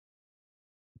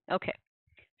Okay,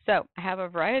 so I have a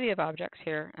variety of objects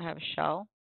here. I have a shell,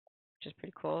 which is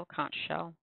pretty cool, conch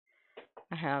shell.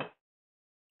 I have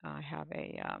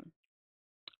a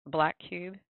black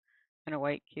cube and a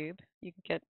white cube. You can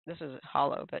get, this is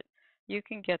hollow, but you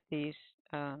can get these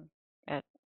at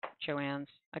Joann's.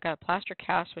 I got a plaster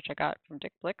cast, which I got from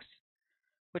Dick Blick's,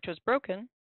 which was broken.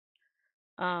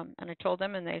 And I told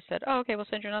them, and they said, "Oh, okay, we'll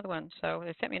send you another one." So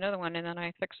they sent me another one, and then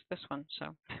I fixed this one.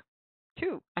 So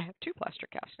two. I have two plaster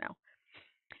casts now,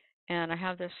 and I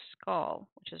have this skull,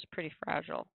 which is pretty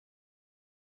fragile.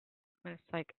 But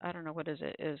it's like, I don't know, what is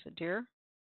it? Is a deer?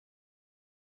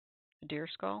 A deer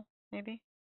skull, maybe?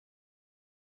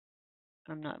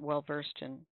 I'm not well versed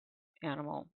in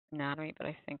animal anatomy, but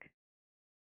I think,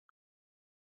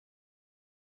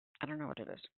 I don't know what it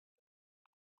is.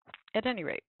 At any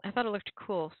rate, I thought it looked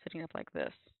cool sitting up like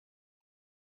this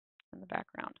in the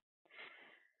background.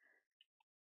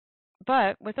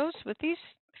 But with these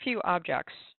few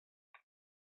objects,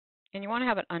 and you want to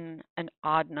have an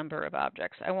odd number of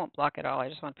objects. I won't block it all. I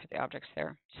just want to put the objects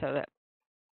there so that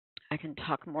I can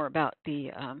talk more about the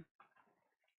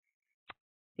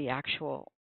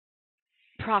actual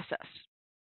process.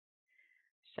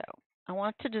 So I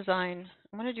want to design.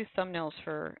 I want to do thumbnails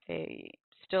for a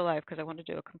still life because I want to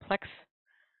do a complex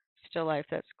still life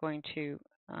that's going to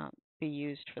be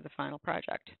used for the final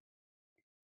project.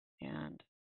 And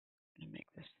I'm going to make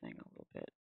this thing a little bit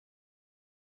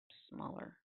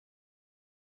smaller.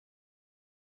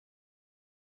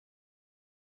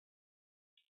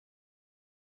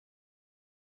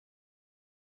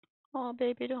 Oh,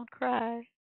 baby, don't cry.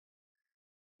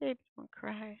 Baby, don't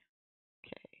cry.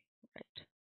 Okay,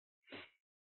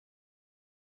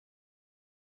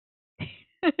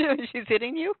 right. She's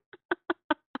hitting you?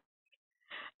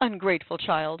 Ungrateful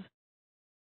child.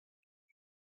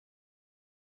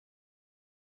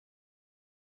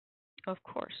 Of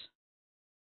course.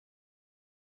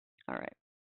 All right.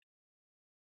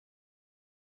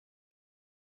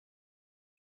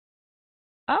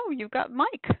 Oh, you've got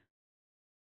Mike.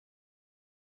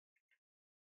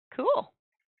 Cool.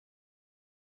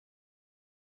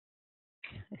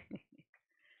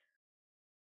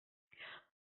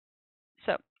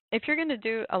 So, if you're going to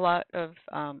do a lot of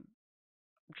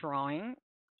drawing,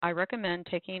 I recommend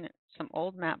taking some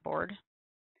old mat board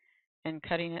and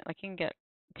cutting it. Like, you can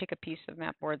take a piece of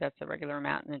mat board that's a regular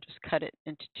mat and then just cut it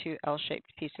into two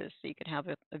L-shaped pieces so you can have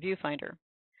a viewfinder.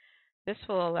 This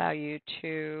will allow you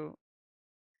to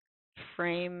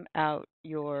frame out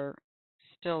your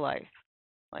still life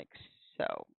like so.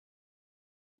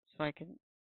 So I can,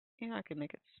 I could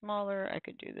make it smaller. I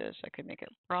could do this. I could make it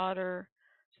broader.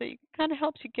 So it kind of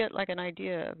helps you get like an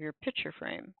idea of your picture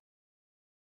frame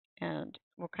and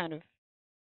what kind of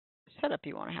setup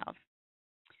you want to have.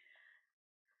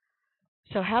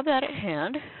 So have that at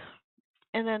hand.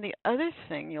 And then the other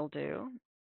thing you'll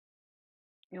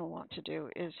want to do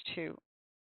is to,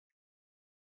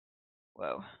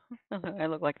 whoa, I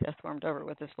look like deformed over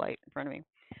with this light in front of me.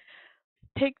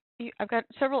 I've got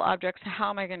several objects.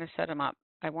 How am I going to set them up?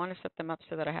 I want to set them up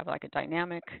so that I have like a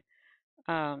dynamic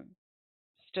um,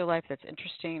 still life that's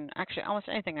interesting. Actually, almost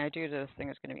anything I do to this thing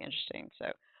is going to be interesting.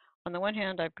 So on the one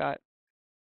hand, I've got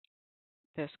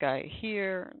this guy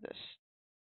here, this,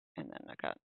 and then I've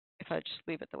got, if I just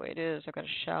leave it the way it is, I've got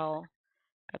a shell,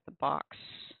 got the box,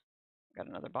 got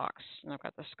another box, and I've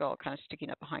got the skull kind of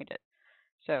sticking up behind it.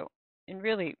 So, and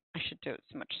really, I should do it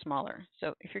so much smaller.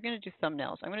 So if you're going to do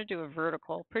thumbnails, I'm going to do a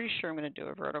vertical, pretty sure I'm going to do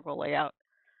a vertical layout.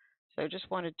 So I just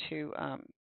wanted to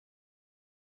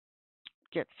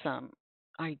get some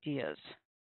ideas.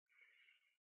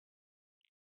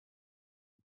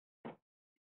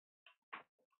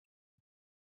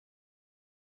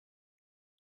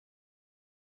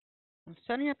 I'm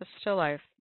setting up a still life.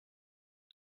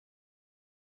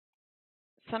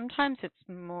 Sometimes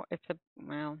well,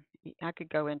 I could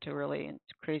go into really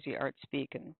crazy art speak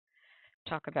and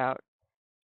talk about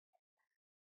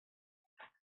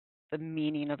the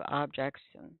meaning of objects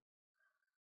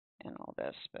and all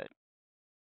this, but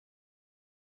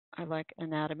I like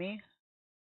anatomy.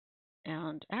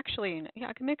 And actually, yeah,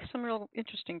 I can make some real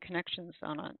interesting connections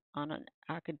on an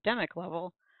academic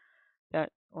level. That,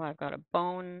 well, I've got a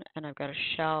bone and I've got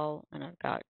a shell and I've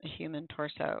got a human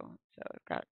torso. So I've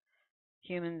got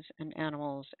humans and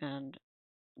animals and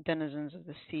denizens of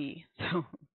the sea. So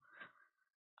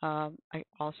I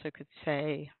also could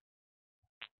say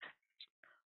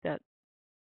that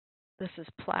this is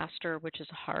plaster, which is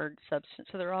a hard substance.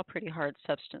 So they're all pretty hard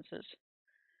substances.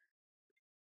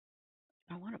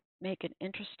 I want to make an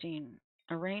interesting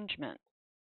arrangement.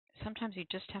 Sometimes you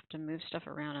just have to move stuff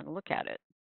around and look at it.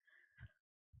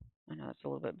 I know it's a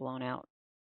little bit blown out.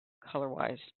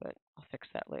 color-wise, but I'll fix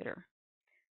that later.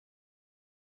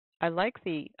 I like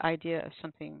the idea of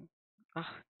something.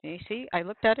 You see, I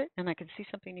looked at it and I could see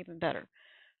something even better.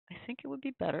 I think it would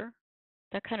be better.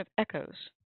 That kind of echoes.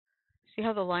 See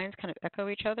how the lines kind of echo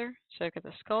each other? So I've got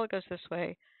the skull that goes this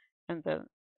way, and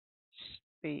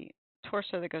the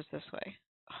torso that goes this way.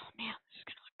 Oh man, this is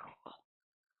gonna look cool.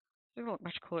 This is gonna look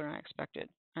much cooler than I expected.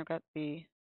 I've got the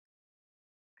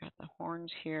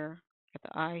horns here,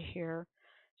 got the eye here.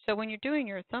 So when you're doing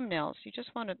your thumbnails, you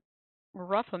just want to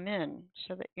rough them in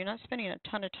so that you're not spending a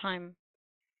ton of time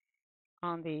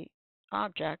on the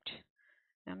object.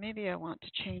 Now maybe I want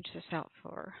to change this out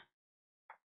for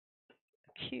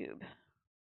a cube.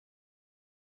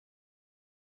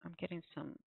 I'm getting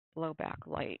some blowback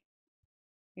light.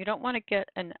 You don't want to get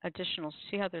an additional,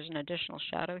 see how there's an additional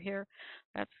shadow here?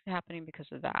 That's happening because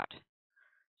of that.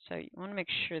 So you want to make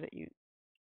sure that you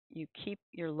keep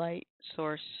your light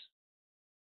source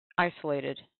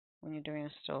isolated when you're doing a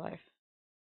still life.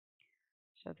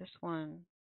 So this one,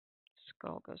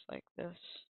 skull goes like this.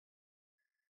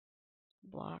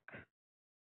 Block.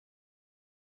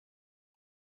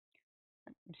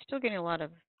 I'm still getting a lot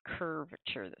of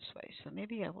curvature this way, so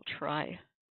maybe I will try.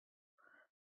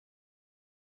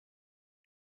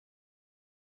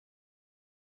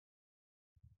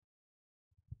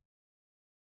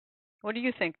 What do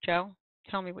you think, Joe?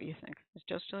 Tell me what you think. Is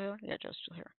Joe still here? Yeah, Joe's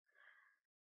still here.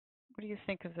 What do you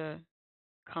think of the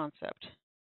concept?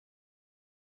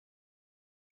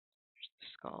 Here's the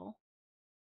skull.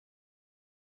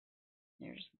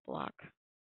 Here's the block.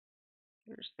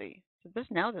 Here's the, so this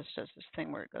does this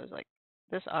thing where it goes like,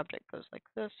 this object goes like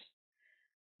this,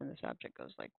 and this object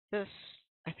goes like this.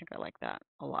 I think I like that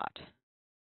a lot.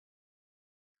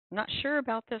 I'm not sure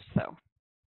about this though.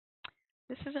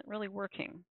 This isn't really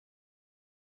working.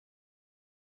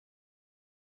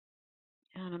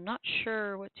 And I'm not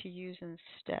sure what to use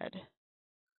instead.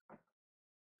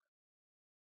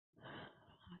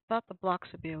 I thought the blocks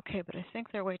would be okay, but I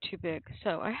think they're way too big.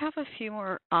 So I have a few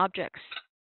more objects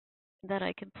that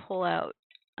I can pull out.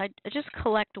 I just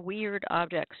collect weird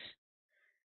objects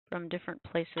from different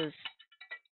places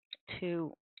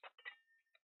to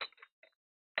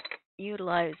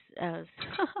utilize as,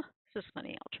 this is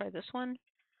funny, I'll try this one.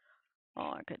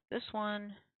 Oh, I got this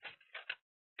one.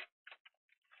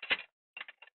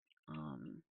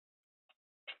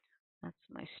 That's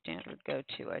my standard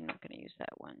go-to. I'm not going to use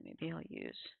that one. Maybe I'll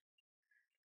use,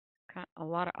 got a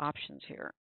lot of options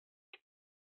here.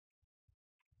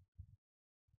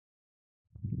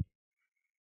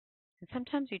 And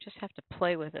sometimes you just have to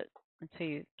play with it until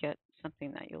you get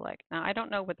something that you like. Now, I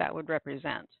don't know what that would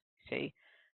represent. See,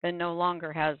 it no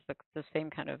longer has the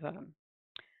same kind of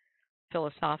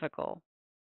philosophical.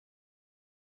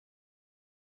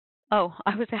 Oh,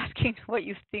 I was asking what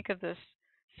you think of this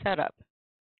setup.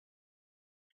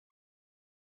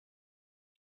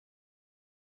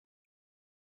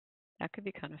 That could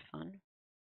be kind of fun.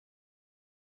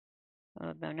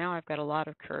 Now I've got a lot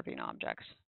of curving objects.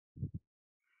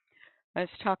 I was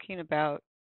talking about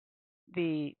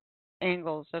the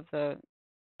angles of the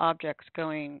objects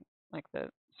going, like the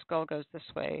skull goes this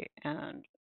way and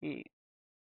the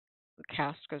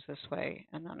cast goes this way,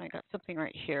 and then I got something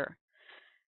right here.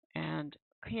 And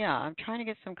yeah, I'm trying to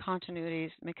get some continuities,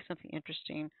 make something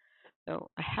interesting. So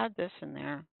I had this in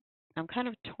there. I'm kind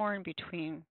of torn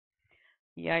between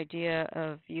the idea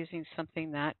of using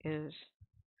something that is,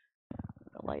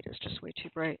 the light is just way too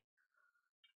bright,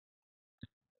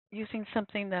 using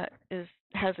something that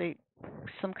has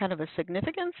some kind of a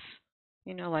significance,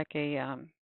 like a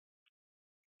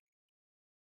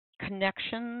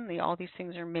connection. All these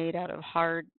things are made out of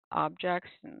hard objects,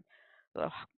 and the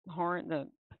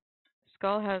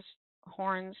skull has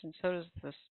horns, and so does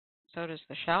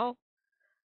the shell,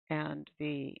 and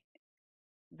the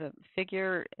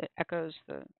figure echoes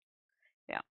the,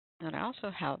 yeah. And I also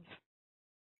have,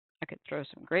 I could throw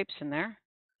some grapes in there,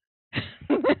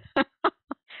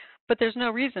 but there's no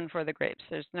reason for the grapes.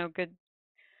 There's no good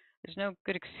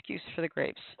excuse for the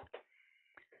grapes.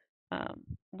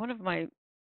 One of my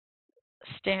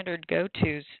standard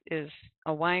go-tos is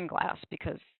a wine glass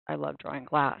because I love drawing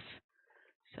glass.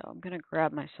 So I'm going to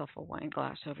grab myself a wine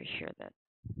glass over here that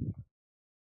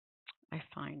I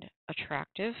find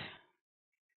attractive.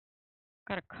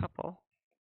 Got a couple.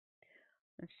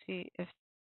 Let's see if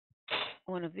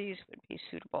one of these would be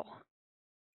suitable.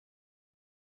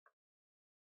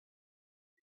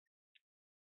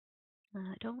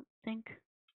 I don't think,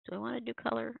 do I want to do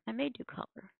color? I may do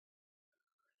color.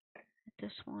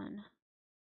 This one.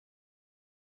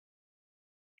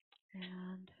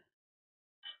 And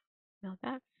now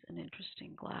that's an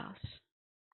interesting glass.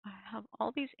 have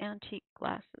all these antique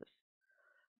glasses.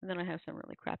 And then I have some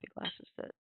really crappy glasses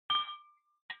that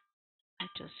I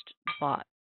just bought.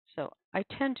 So I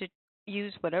tend to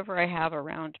use whatever I have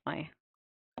around my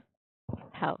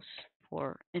house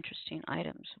for interesting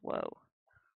items. Whoa,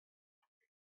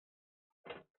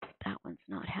 that one's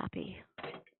not happy.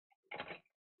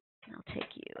 I'll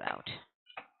take you out.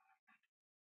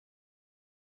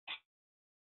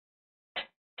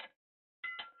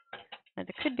 And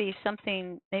there could be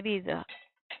something, maybe the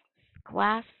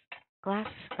glass,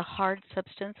 a hard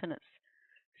substance, and it's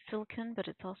silicon, but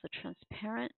it's also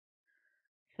transparent.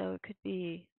 So it could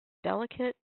be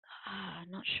delicate.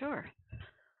 Not sure.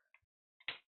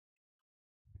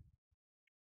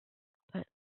 But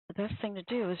the best thing to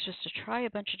do is just to try a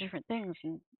bunch of different things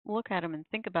and look at them and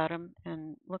think about them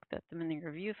and look at them in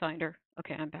your viewfinder.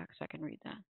 Okay, I'm back so I can read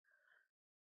that.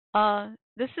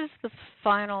 This is the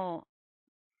final.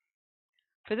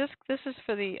 For this is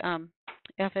for the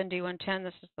FND110.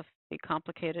 This is the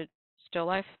complicated still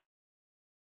life,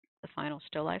 the final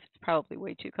still life. It's probably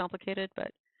way too complicated,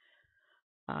 but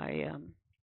I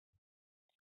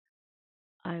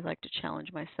like to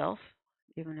challenge myself,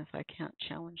 even if I can't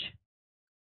challenge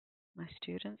my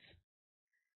students.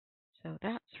 So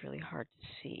that's really hard to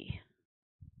see.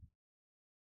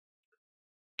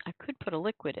 I could put a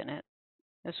liquid in it.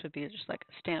 This would be just like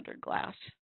a standard glass,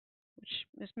 which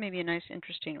is maybe a nice,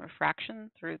 interesting refraction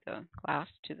through the glass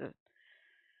to the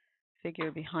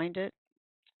figure behind it.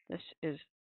 This is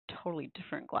totally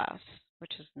different glass,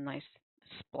 which is a nice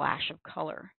splash of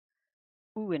color.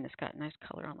 Ooh, and it's got nice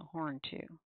color on the horn too.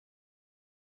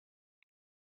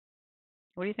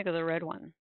 What do you think of the red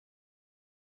one?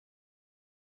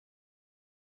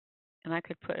 And I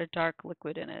could put a dark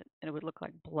liquid in it, and it would look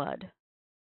like blood.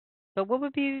 But what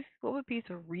would be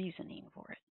the reasoning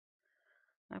for it?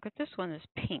 I've got this one is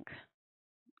pink.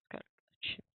 It's got a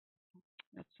chip.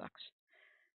 That sucks.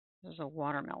 This is a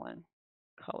watermelon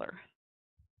color.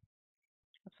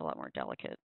 That's a lot more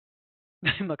delicate.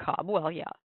 Macabre. Well,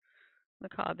 yeah.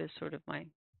 Macabre is sort of my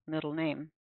middle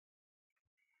name.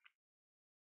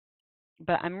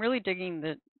 But I'm really digging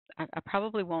the. I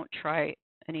probably won't try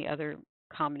any other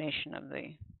combination of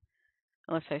the,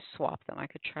 unless I swap them. I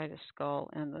could try the skull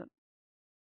and the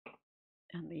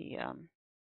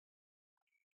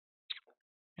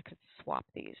I could swap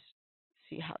these,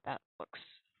 see how that looks.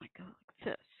 I go like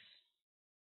this,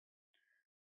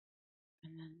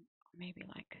 and then maybe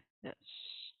like this.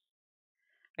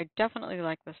 I definitely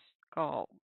like the skull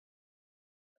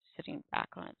sitting back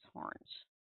on its horns.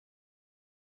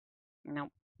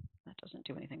 Nope, that doesn't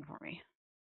do anything for me.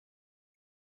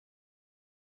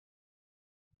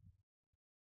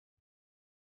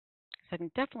 So I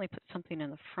can definitely put something in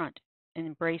the front,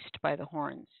 embraced by the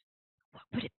horns. What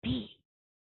would it be?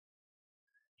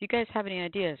 If you guys have any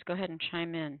ideas, go ahead and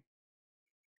chime in.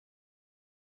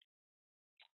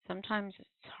 Sometimes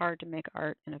it's hard to make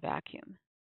art in a vacuum.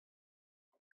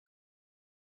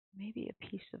 Maybe a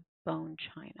piece of bone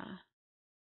china.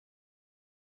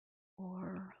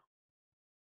 Or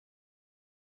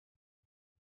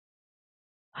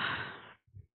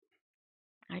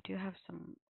I do have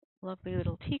some lovely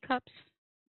little teacups.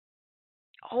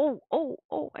 Oh,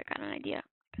 I got an idea.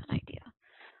 This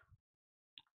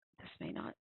may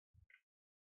not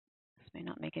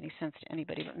make any sense to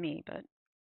anybody but me, but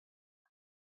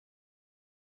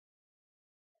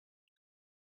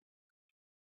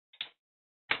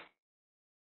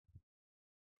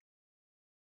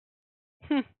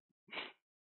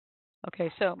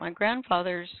okay, so my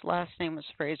grandfather's last name was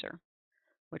Fraser,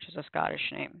 which is a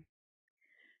Scottish name.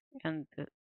 And the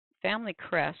family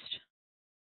crest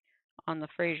on the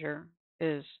Fraser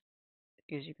is,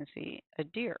 as you can see, a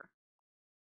deer.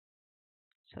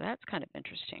 So that's kind of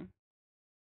interesting.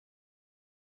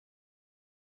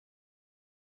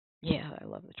 Yeah, I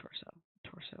love the torso. The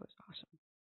torso is awesome.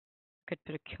 Could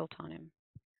put a kilt on him.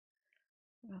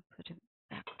 I'll put him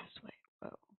back this way.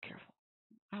 Whoa, careful.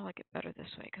 I like it better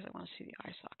this way because I want to see the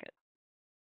eye socket.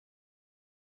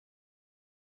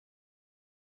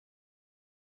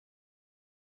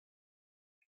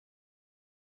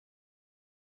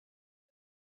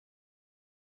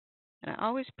 And I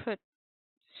always put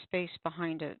space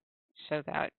behind it so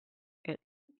that you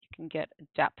can get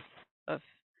a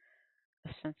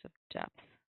sense of depth.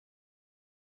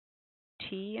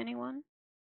 T, anyone?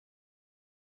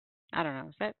 I don't know.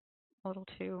 Is that a little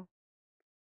too?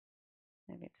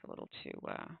 Maybe it's a little too.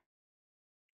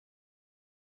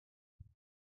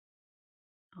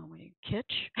 Oh, what are you,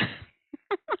 kitsch?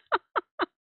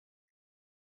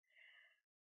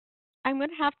 I'm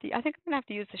gonna have to. I think I'm gonna have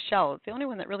to use the shell. It's the only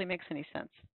one that really makes any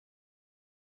sense.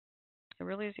 It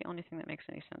really is the only thing that makes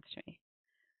any sense to me.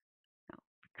 Now,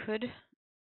 we could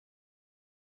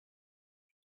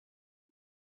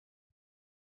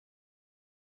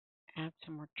add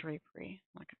some more drapery,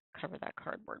 like cover that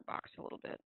cardboard box a little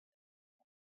bit.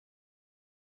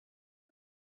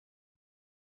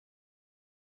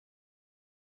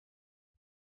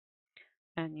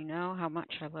 And you know how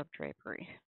much I love drapery.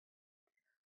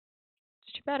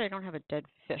 It's too bad I don't have a dead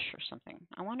fish or something.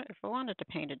 If I wanted to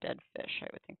paint a dead fish, I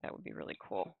would think that would be really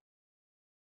cool.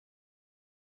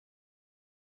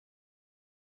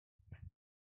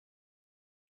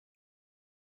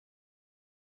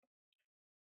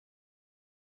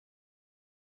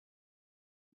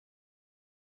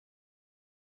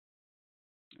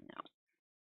 No.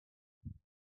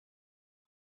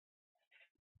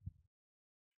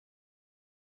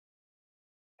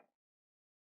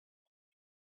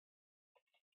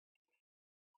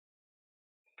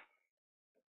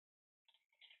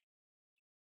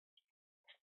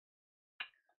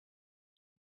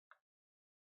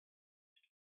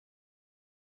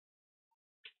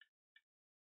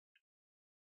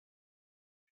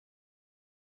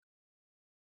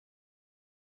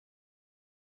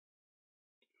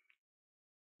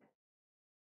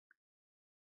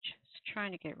 Just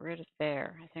trying to get rid of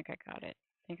there. I think I got it.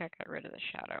 I think I got rid of the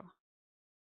shadow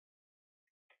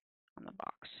on the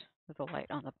box, with the light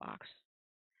on the box.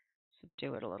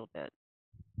 Subdue it a little bit.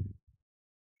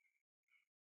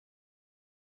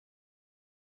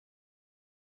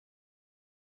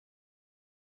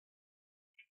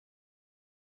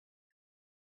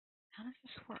 How does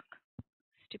this work?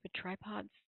 Stupid tripods.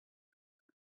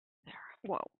 There.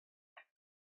 Whoa.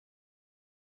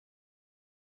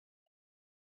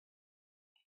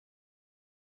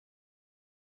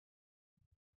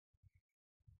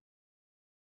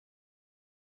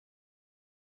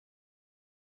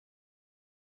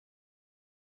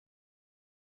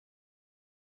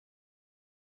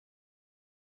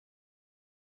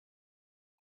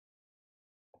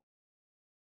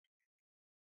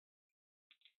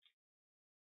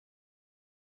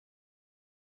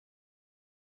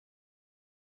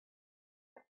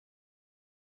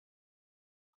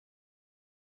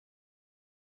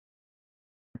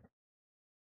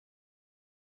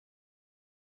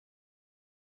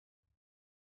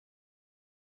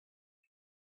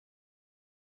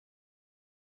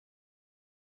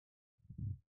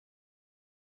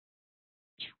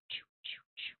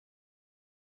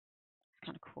 It's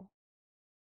kind of cool.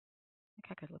 I think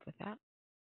I could live with that.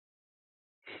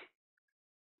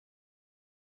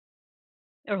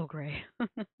 Earl Grey.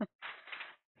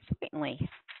 Certainly.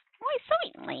 Why,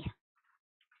 certainly.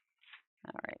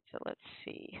 All right, so let's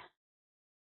see.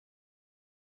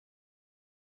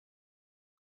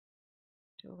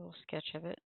 Do a little sketch of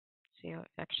it. See how,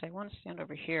 actually, I want to stand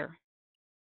over here,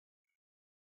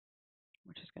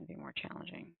 which is going to be more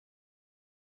challenging.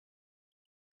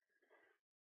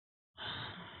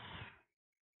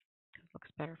 It looks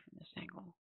better from this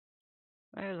angle.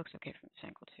 Well, it looks okay from this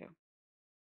angle, too.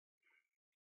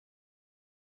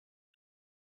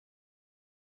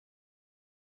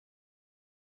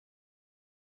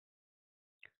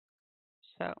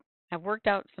 So I've worked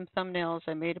out some thumbnails.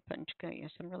 I made a bunch,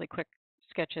 some really quick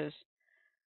sketches.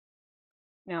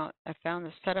 Now I found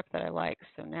the setup that I like,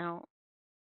 so now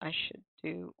I should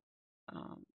do.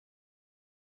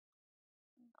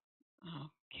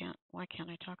 Why can't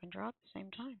I talk and draw at the same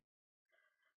time?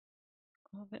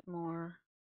 A little bit more.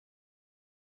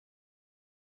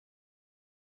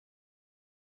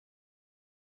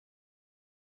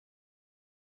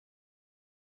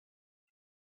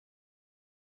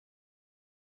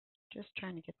 Just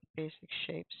trying to get the basic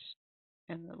shapes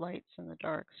and the lights and the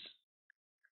darks.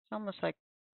 It's almost like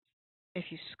if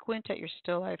you squint at your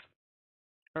still life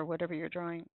or whatever you're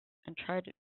drawing and try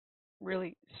to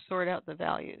really sort out the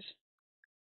values.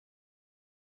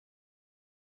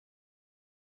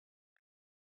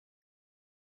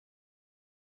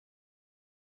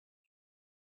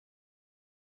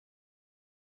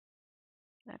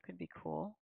 That could be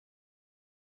cool.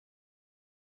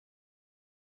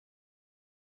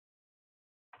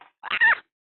 Ah!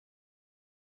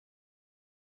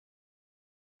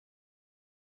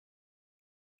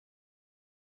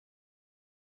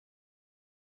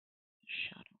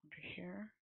 Shadow under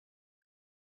here.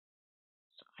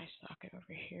 So eye socket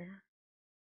over here.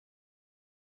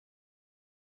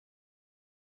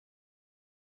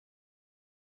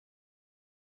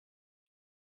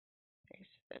 Base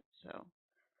of it. So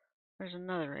there's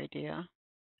another idea.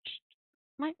 Which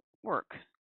might work.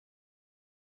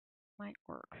 Might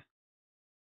work. So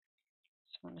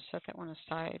I'm going to set that one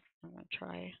aside. I'm going to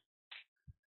try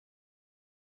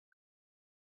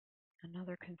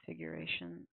Another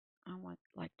configuration. I would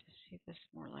like to see this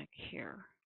more like here.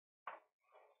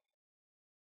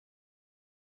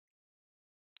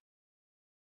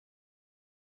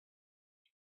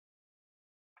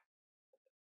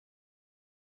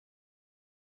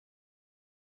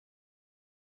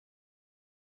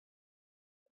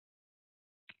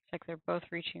 It's like they're both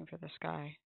reaching for the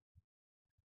sky.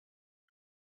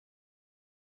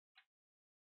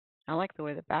 I like the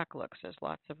way the back looks. There's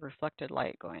lots of reflected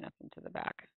light going up into the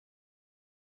back.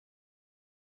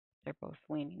 They're both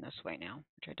leaning this way now,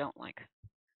 which I don't like.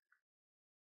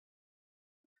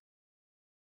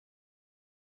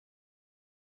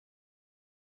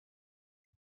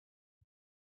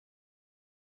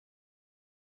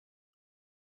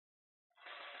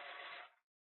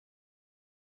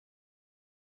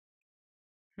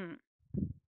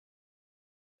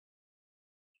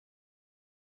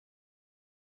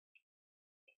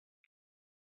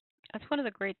 That's one of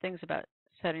the great things about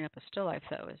setting up a still life,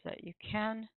 though, is that you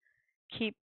can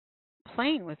keep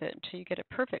playing with it until you get it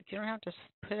perfect. You don't have to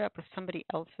put it up with somebody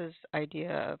else's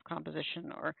idea of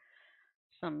composition or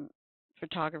some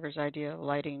photographer's idea of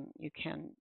lighting. You can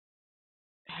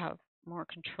have more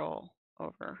control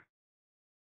over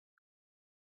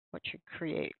what you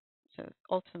create. So it's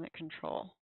ultimate control.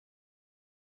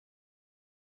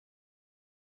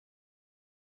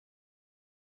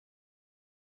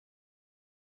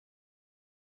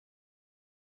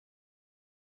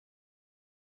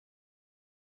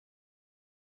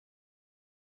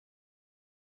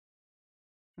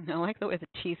 And I like the way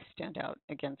the teeth stand out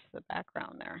against the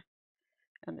background there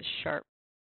and the sharp,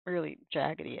 really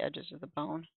jaggedy edges of the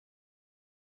bone.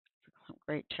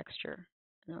 Great texture.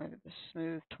 And then the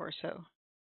smooth torso.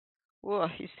 Whoa,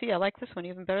 you see, I like this one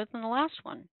even better than the last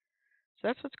one. So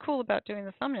that's what's cool about doing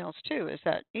the thumbnails too, is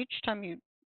that each time you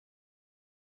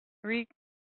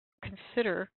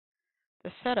reconsider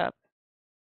the setup,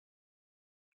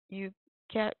 you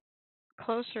get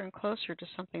closer and closer to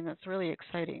something that's really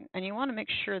exciting. And you want to make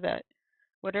sure that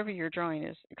whatever you're drawing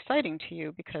is exciting to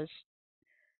you, because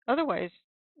otherwise,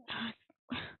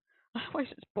 otherwise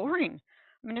it's boring.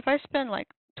 I mean, if I spend like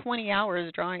 20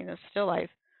 hours drawing this still life,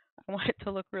 I want it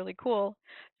to look really cool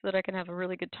so that I can have a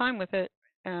really good time with it.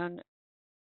 And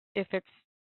if it's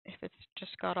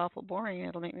just god awful boring,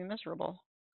 it'll make me miserable.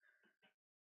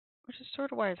 Which is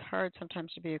sort of why it's hard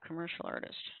sometimes to be a commercial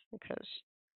artist, because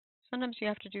sometimes you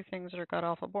have to do things that are god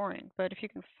awful boring. But if you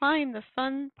can find the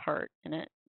fun part in it,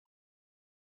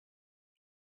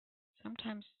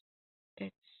 sometimes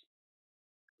it's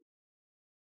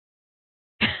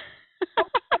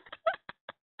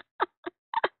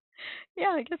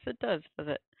yeah, I guess it does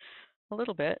it? A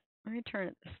little bit. Let me turn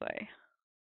it this way.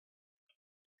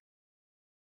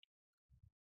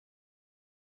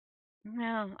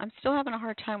 Yeah, I'm still having a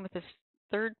hard time with this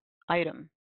third item.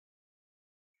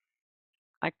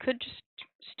 I could just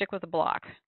stick with a block.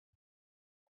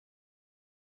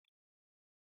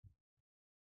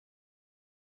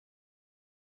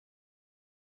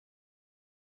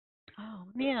 Oh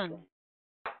man.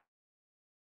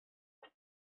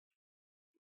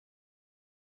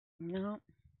 No.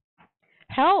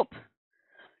 Help.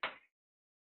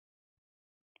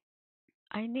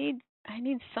 I need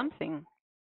something.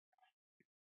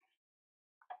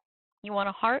 You want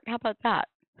a heart? How about that?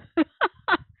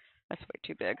 That's way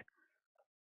too big.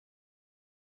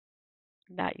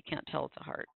 That you can't tell it's a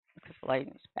heart because the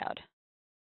lighting's bad.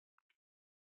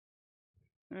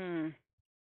 Hmm.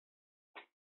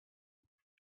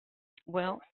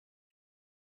 Well,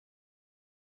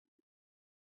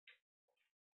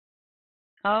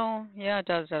 oh yeah, it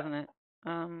does, doesn't it?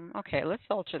 Okay, let's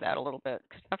alter that a little bit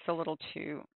because that's a little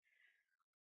too.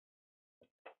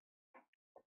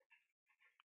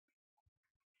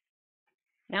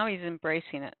 Now he's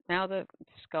embracing it. Now the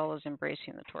skull is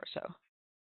embracing the torso.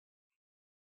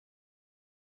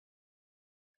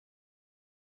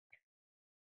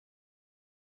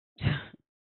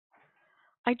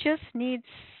 I just need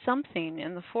something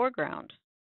in the foreground.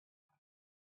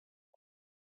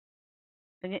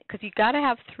 Because you got to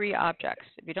have three objects.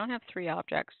 If you don't have three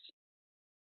objects,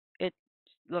 it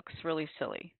looks really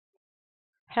silly.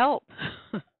 Help.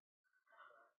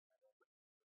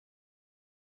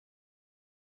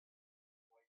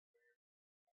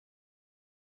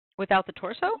 Without the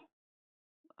torso?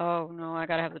 Oh, no, I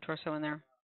got to have the torso in there.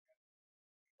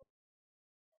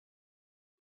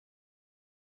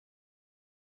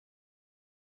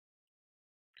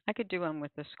 I could do one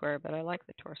with the square, but I like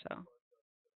the torso.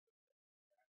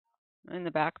 In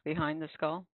the back, behind the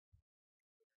skull.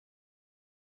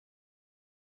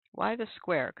 Why the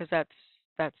square? Because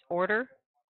that's order?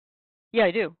 Yeah,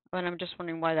 I do. But I'm just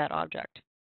wondering why that object.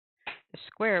 The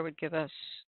square would give us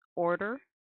order,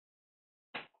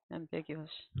 ambiguous.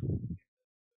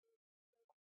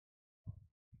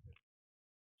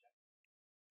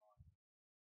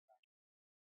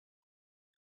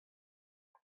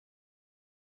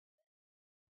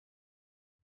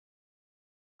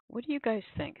 What do you guys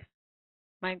think?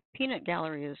 My peanut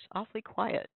gallery is awfully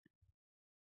quiet.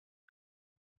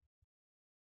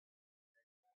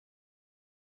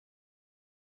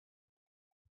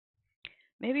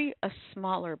 Maybe a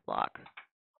smaller block.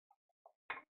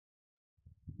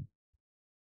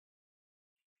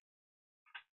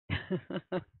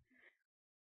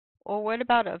 Or what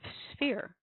about a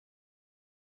sphere?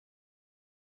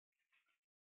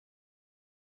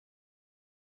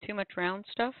 Too much round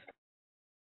stuff?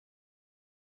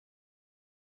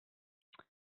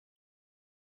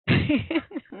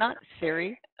 Not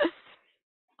Siri.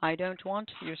 I don't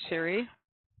want your Siri.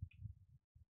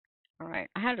 All right.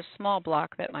 I had a small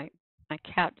block that my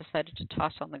cat decided to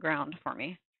toss on the ground for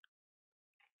me,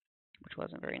 which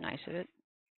wasn't very nice of it.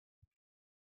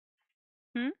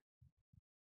 Hmm?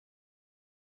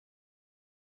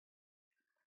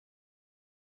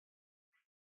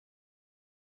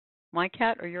 My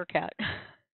cat or your cat?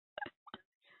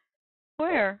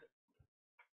 Where?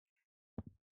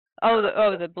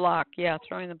 Oh, the block. Yeah,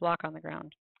 throwing the block on the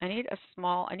ground. I need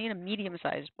a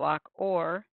medium-sized block,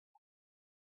 or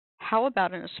how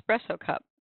about an espresso cup?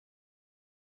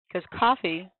 Because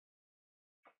coffee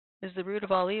is the root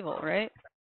of all evil, right?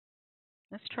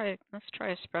 Let's try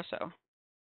espresso.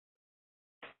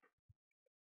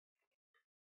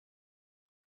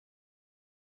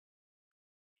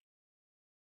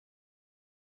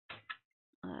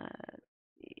 Let's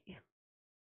see.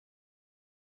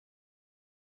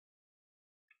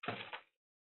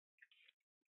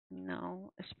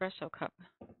 No, espresso cup.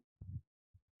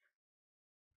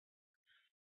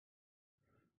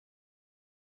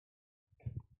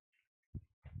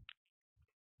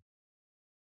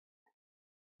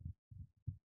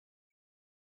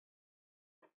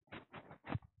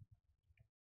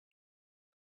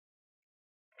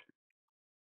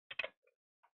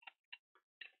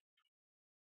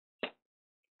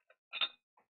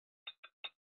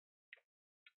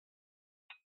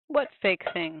 What fake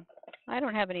thing? I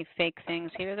don't have any fake things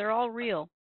here. They're all real.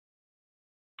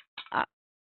 Ah,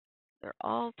 they're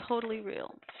all totally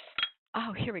real.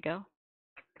 Oh, here we go.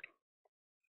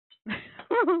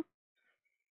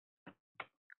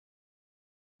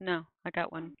 No, I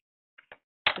got one.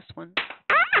 This one.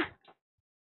 Ah!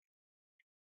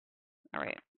 All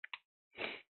right.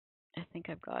 I think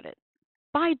I've got it.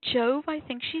 By Jove, I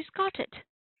think she's got it.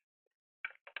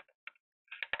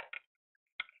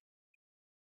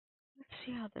 Let's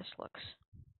see how this looks.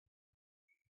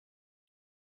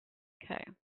 Okay.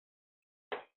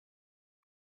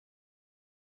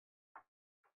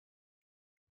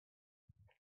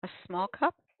 A small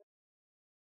cup?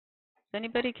 Does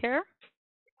anybody care?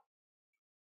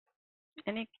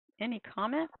 Any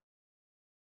comment?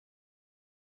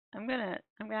 I'm gonna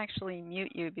actually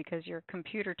mute you because your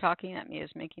computer talking at me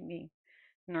is making me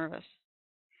nervous.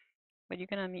 But you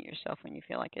can unmute yourself when you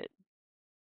feel like it.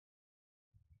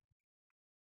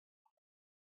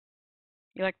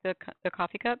 You like the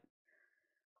coffee cup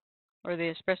or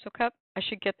the espresso cup? I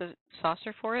should get the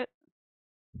saucer for it.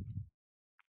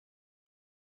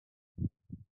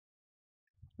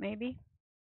 Maybe.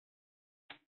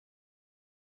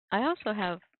 I also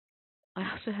have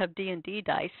D&D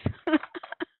dice,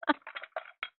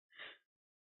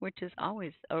 which is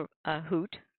always a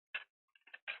hoot.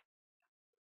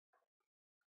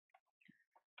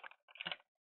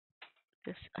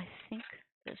 I think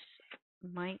this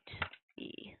might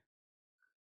be.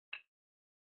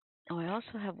 Oh, I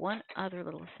also have one other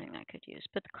little thing I could use,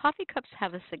 but the coffee cups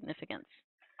have a significance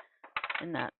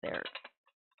in that they're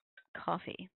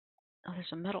coffee. Oh,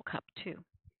 there's a metal cup too.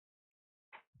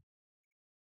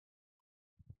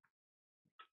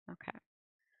 Okay.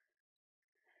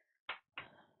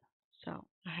 So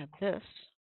I have this,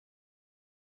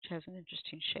 which has an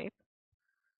interesting shape,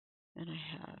 and I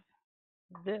have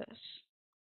this,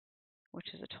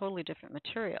 which is a totally different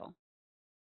material.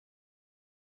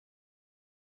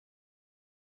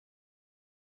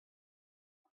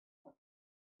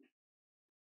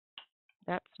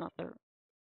 That's not the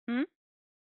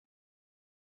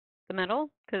the metal,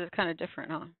 because it's kind of different,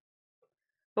 huh?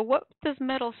 But what does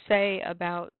metal say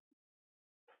about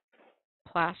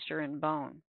plaster and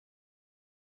bone,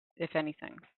 if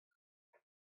anything?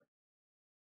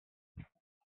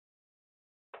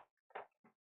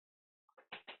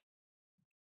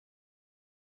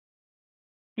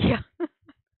 Yeah.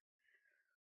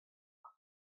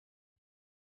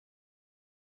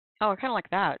 Oh, I kind of like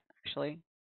that, actually.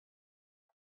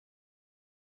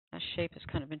 That shape is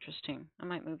kind of interesting. I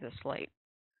might move this light.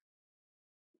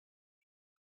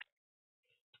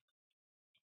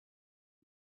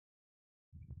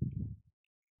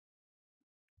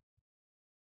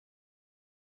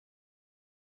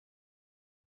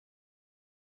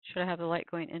 Should I have the light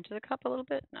going into the cup a little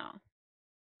bit? No.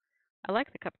 I like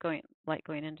the light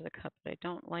going into the cup, but I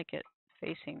don't like it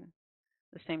facing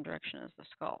the same direction as the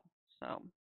skull. So,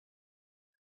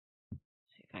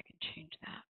 see if I can change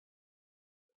that.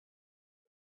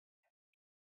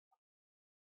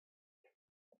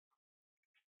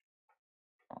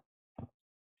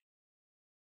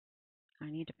 I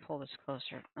need to pull this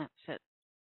closer. That's it.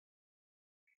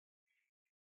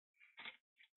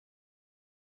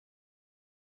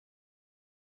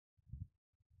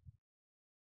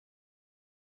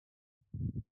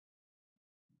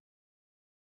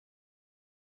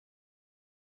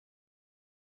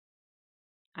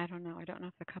 I don't know. I don't know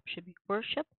if the cup should be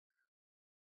worship.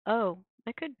 Oh,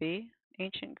 that could be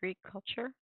ancient Greek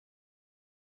culture.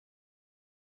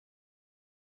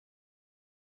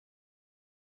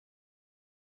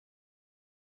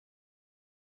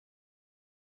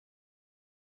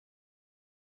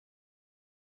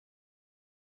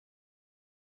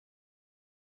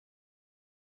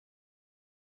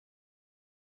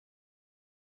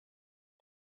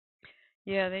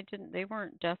 Yeah, they didn't. They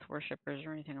weren't death worshippers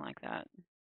or anything like that.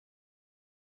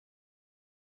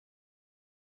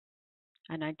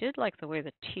 And I did like the way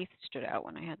the teeth stood out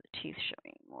when I had the teeth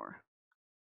showing more.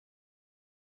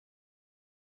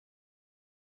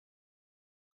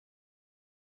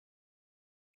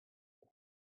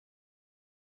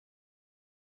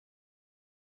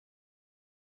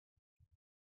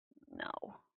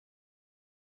 No.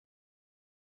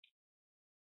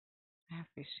 I have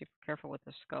to be super careful with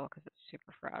the skull because it's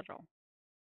super fragile.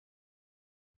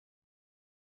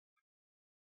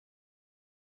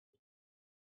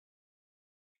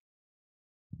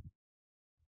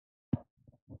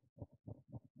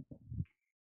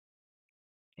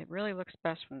 It really looks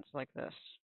best when it's like this.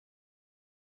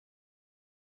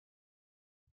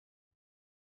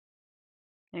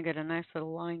 You get a nice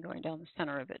little line going down the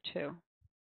center of it too.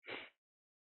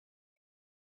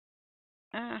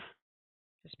 Ah,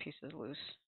 this piece is loose.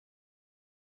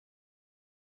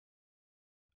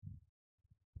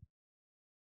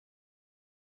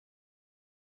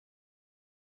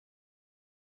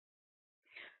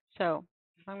 So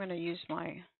if I'm going to use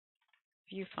my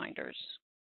viewfinders,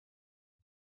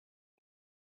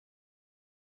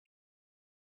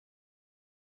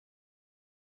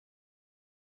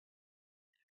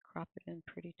 crop it in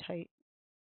pretty tight.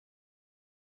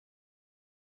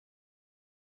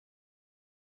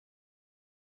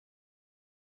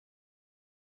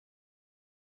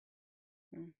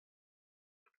 Mm.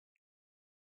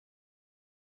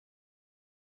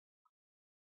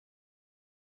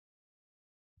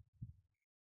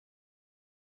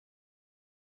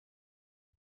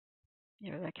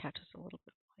 Yeah, that catches a little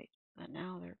bit of light. But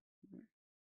now they're.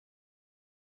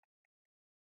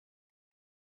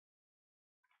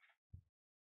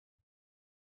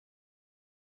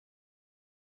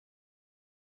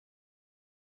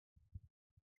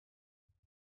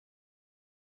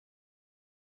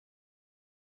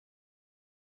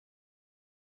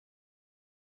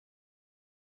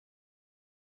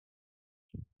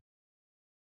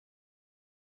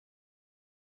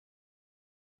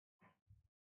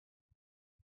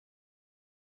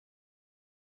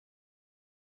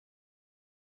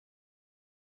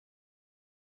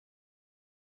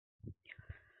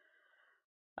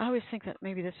 I always think that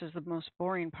maybe this is the most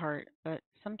boring part, but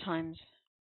sometimes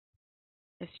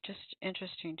it's just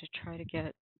interesting to try to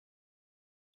get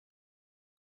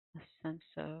a sense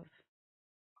of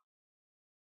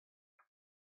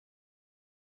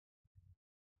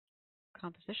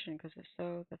composition because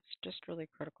that's just really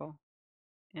critical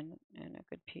in a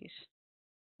good piece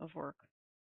of work.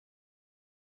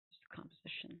 Just the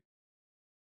composition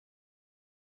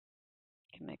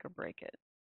can make or break it.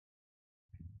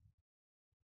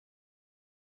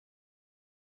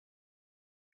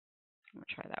 I'm gonna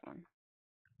try that one.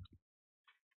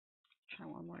 Try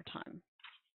one more time.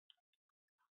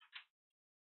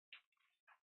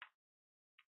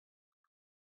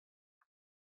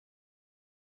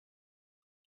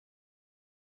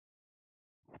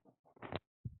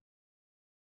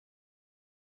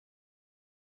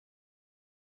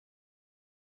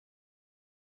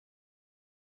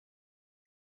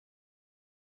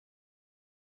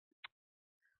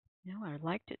 You know, I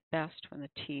liked it best when the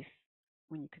teeth,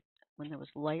 when there was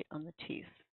light on the teeth.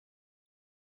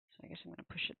 So I guess I'm going to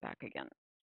push it back again.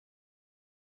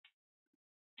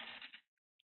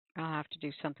 I'll have to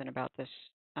do something about this.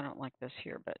 I don't like this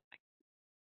here, but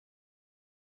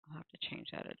I'll have to change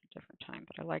that at a different time.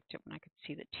 But I liked it when I could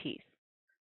see the teeth.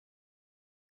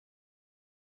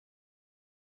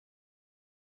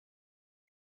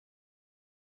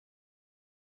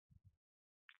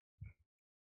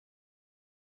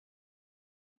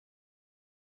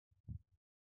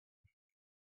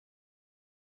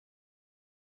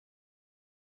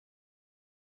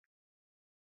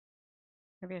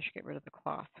 Maybe I should get rid of the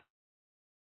cloth.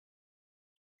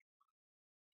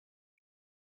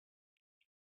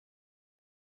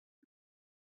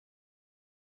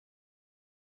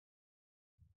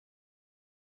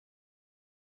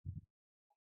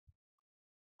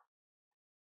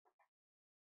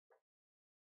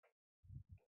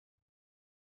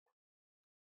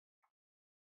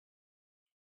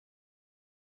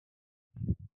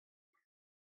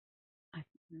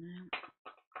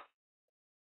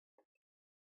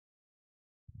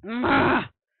 No.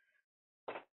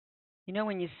 You know,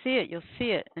 when you see it, you'll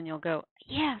see it, and you'll go,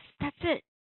 yes, that's it.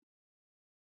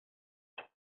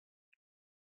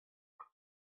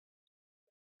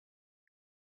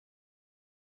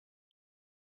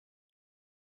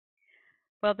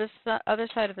 Well, this other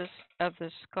side of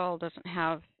this skull doesn't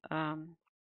have a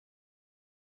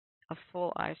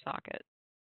full eye socket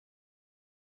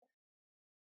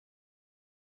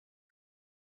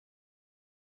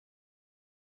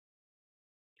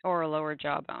or a lower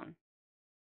jawbone.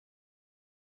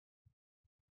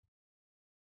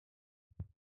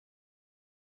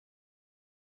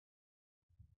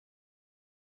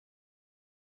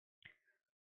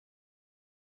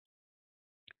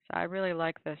 So I really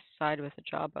like this side with the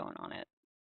jawbone on it.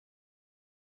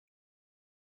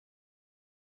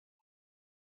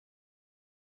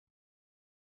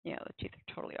 Yeah, the teeth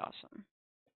are totally awesome.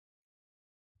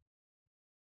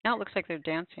 Now it looks like they're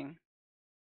dancing.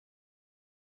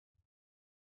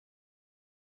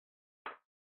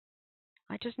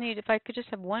 I just need, if I could just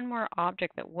have one more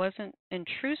object that wasn't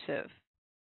intrusive,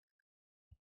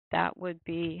 that would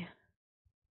be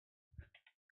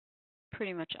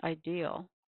pretty much ideal.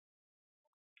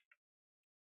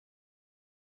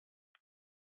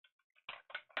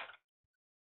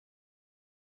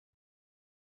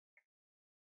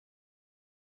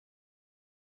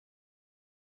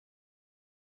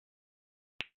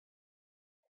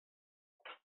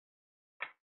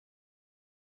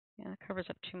 Yeah, it covers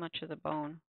up too much of the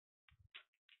bone.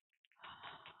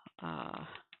 I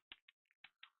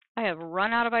have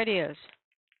run out of ideas.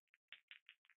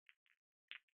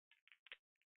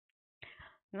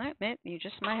 You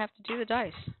just might have to do the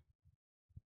dice.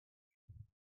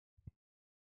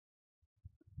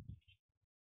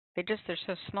 They're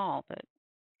so small that,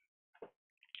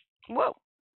 whoa.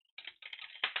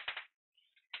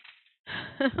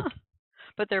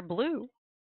 But they're blue.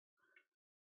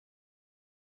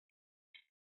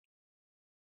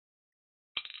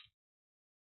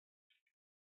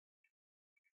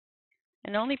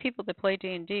 And only people that play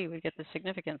D&D would get the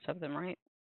significance of them, right?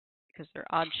 Because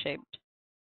they're odd shaped.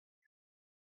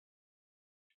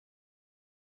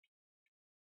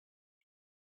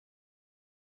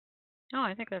 Oh,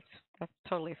 I think that's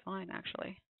totally fine,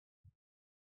 actually.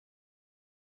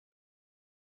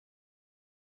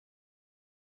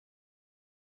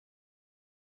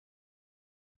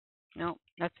 No,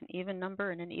 that's an even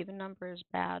number, and an even number is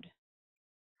bad.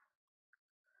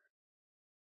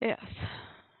 Yes.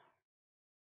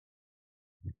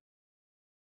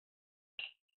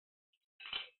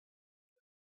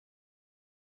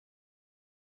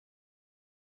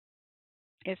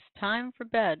 It's time for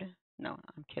bed. No,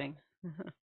 I'm kidding.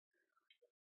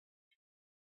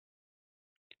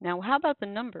 Now, how about the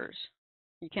numbers?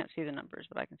 You can't see the numbers,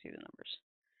 but I can see the numbers.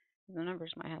 The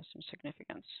numbers might have some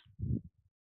significance.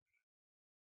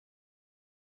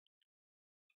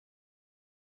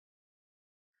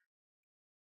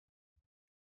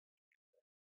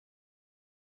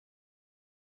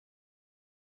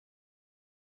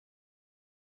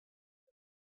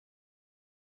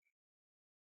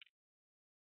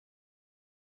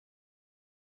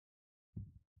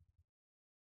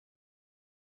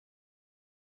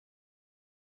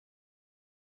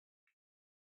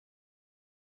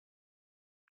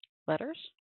 Letters?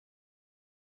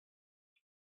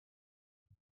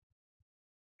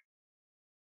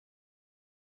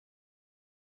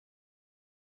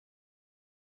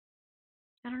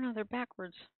 I don't know. They're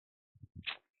backwards.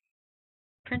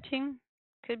 Printing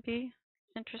could be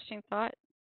interesting thought.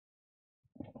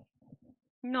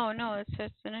 No,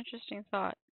 it's an interesting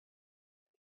thought.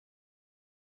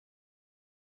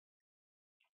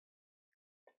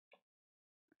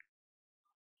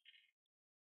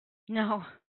 No.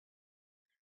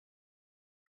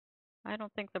 I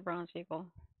don't think the bronze eagle.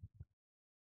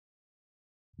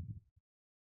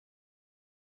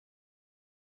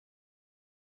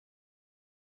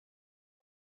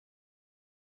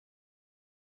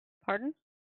 Pardon?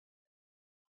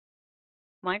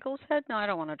 Michael's head? No, I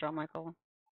don't want to draw Michael.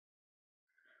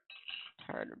 I'm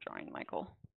tired of drawing Michael.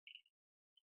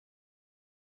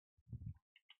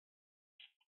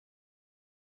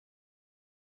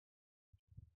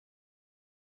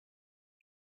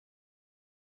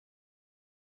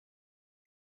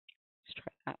 Let's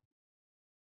try that.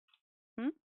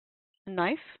 A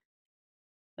knife?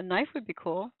 A knife would be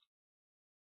cool.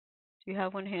 Do you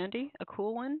have one handy? A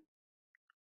cool one?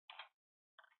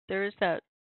 There is that.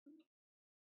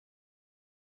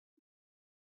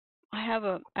 I have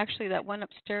actually that one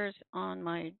upstairs on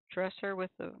my dresser with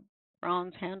the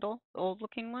bronze handle, the old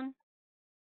looking one.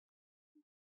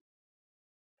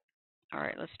 All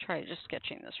right, let's try just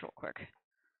sketching this real quick.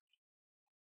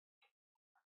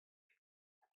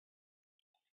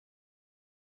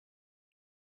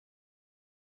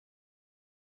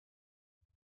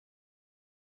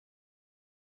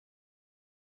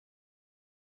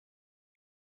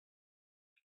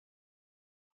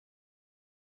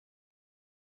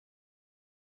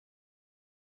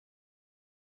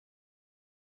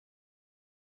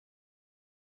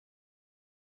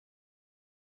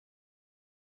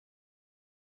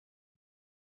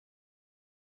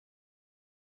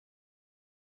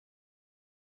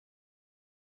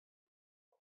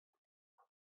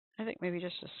 I think maybe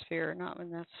just a sphere, not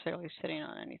necessarily sitting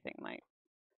on anything,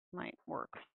 might work.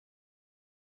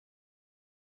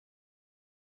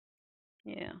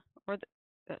 Yeah, or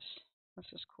this. This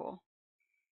is cool.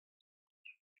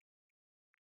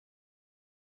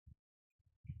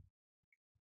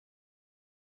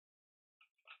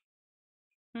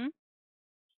 Hmm?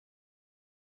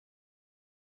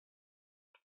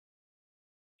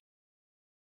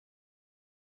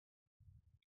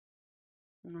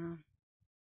 No.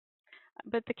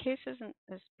 But the case isn't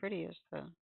as pretty as the.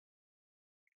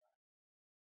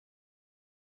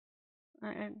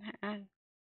 I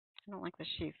don't like the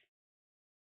sheath.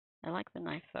 I like the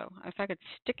knife though. If I could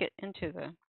stick it into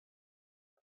the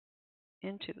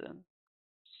into the.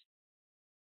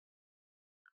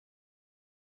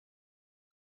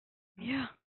 Yeah.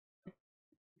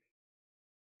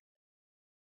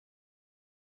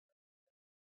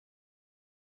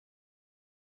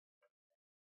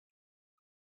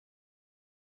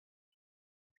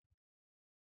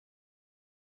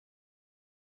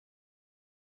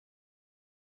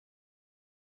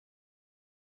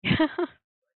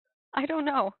 I don't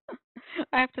know.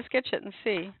 I have to sketch it and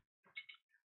see.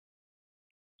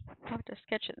 I have to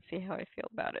sketch it and see how I feel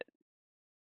about it.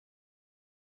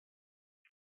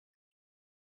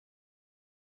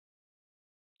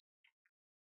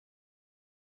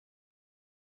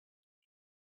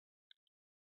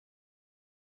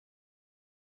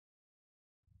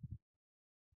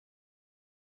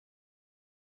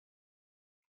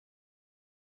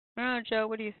 Oh, Joe,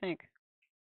 what do you think?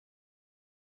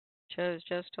 Is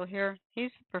Joe still here?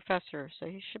 He's the professor, so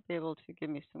he should be able to give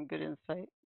me some good insight.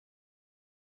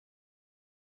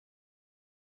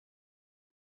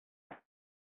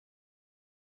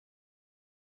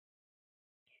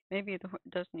 Maybe it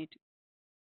does need to.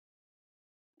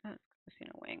 Oh, it's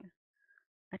missing a wing.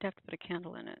 I'd have to put a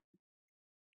candle in it.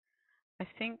 I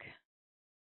think.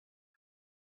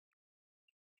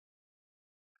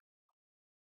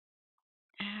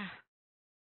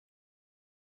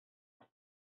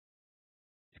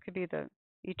 This could be the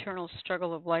eternal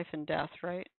struggle of life and death,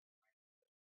 right?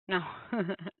 No.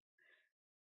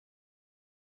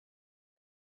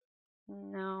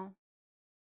 No.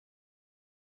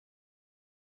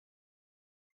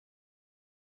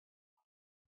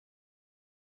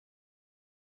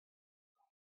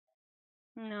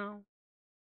 No.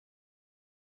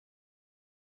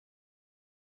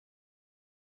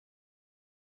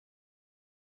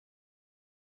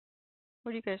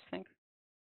 What do you guys think?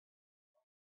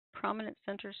 Prominent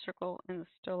center circle in the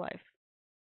still life.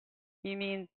 You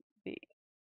mean the?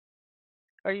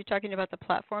 Are you talking about the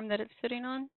platform that it's sitting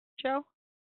on, Joe?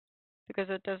 Because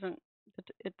it doesn't.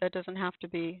 That doesn't have to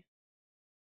be.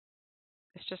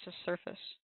 It's just a surface.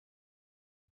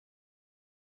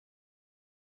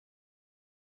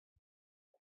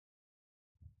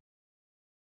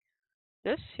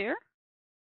 This here,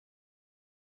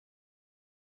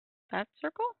 that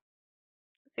circle,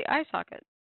 it's the eye socket.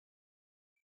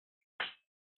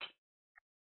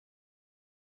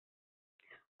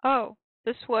 Oh,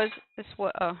 this was.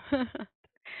 Oh,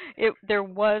 there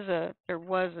was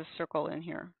a circle in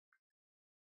here.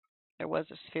 There was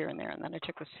a sphere in there, and then I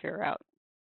took the sphere out.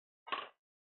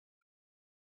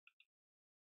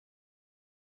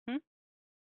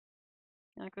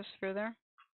 Like this through there.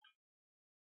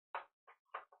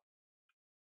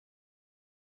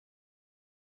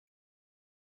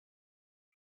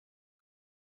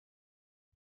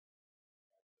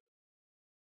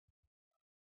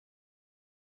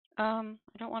 I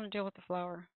don't want to deal with the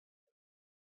flower.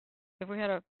 If we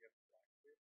had a,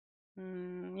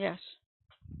 yes,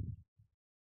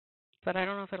 but I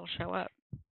don't know if it'll show up.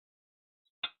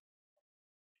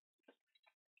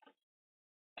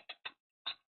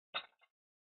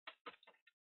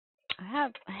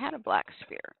 I had a black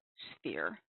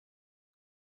sphere.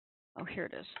 Oh, here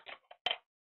it is.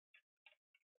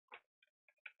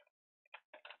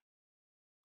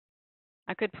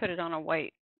 I could put it on a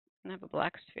white and have a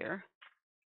black sphere.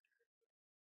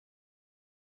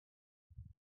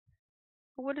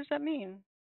 But what does that mean?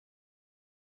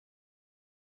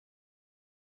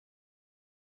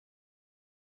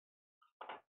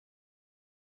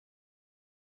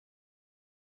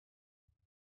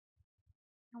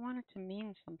 I want it to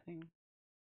mean something.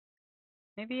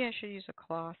 Maybe I should use a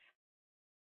cloth.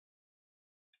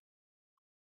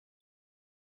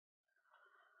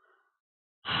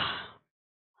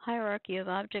 Hierarchy of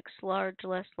objects: large,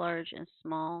 less large, and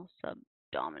small,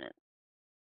 subdominant.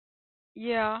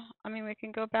 Yeah, I mean, we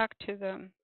can go back to the.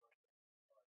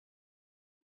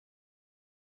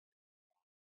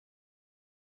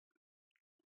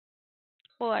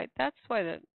 Well, that's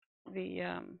why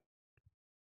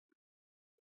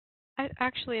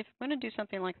actually, if I'm going to do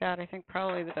something like that, I think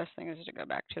probably the best thing is to go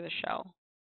back to the shell.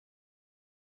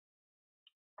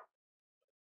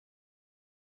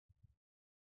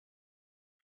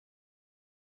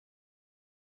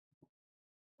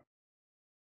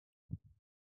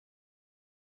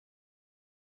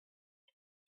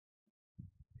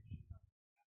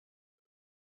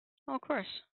 Oh, of course.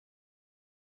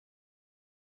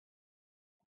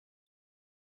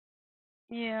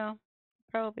 Yeah,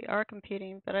 probably are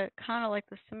competing, but I kind of like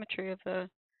the symmetry of the.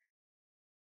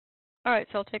 All right,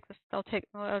 so I'll take this.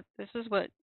 Well, this is what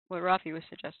Rafi was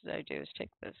suggested I do, is take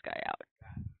this guy out.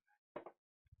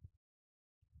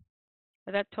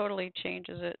 But that totally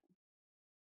changes it.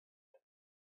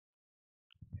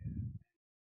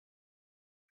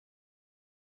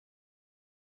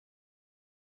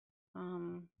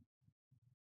 Um,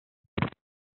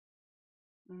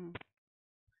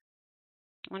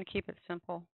 I want to keep it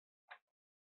simple.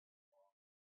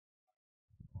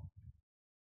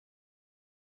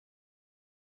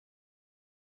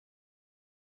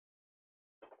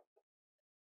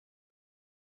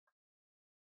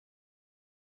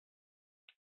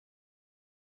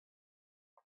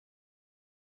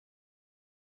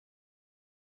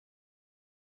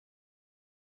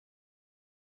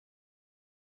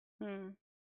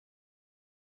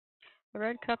 The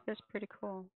red cup is pretty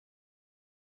cool.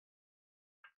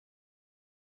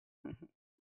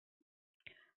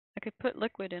 I could put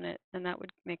liquid in it, and that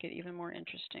would make it even more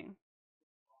interesting.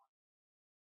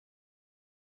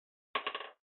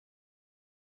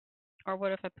 Or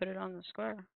what if I put it on the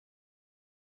square?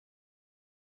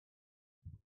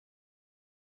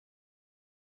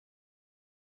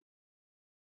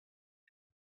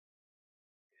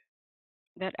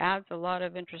 That adds a lot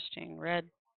of interesting red.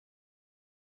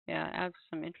 Yeah, adds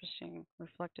some interesting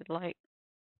reflected light.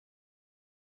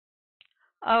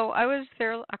 Oh, I was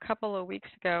there a couple of weeks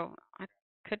ago. I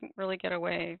couldn't really get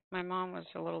away. My mom was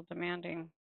a little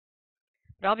demanding.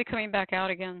 But I'll be coming back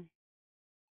out again.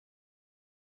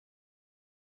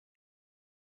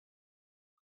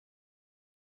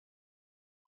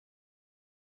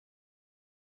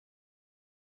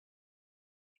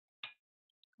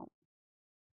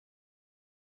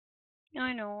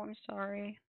 I know, I'm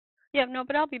sorry. Yeah, no,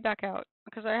 but I'll be back out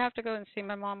because I have to go and see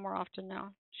my mom more often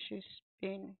now. She's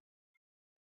being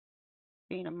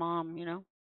a mom, you know.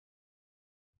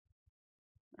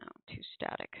 No, too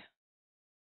static.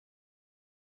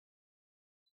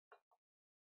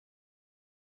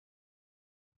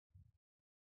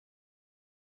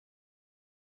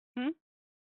 Hmm? This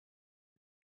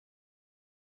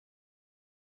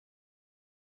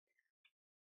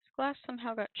glass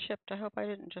somehow got chipped. I hope I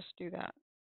didn't just do that.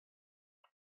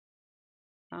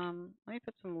 Let me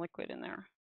put some liquid in there.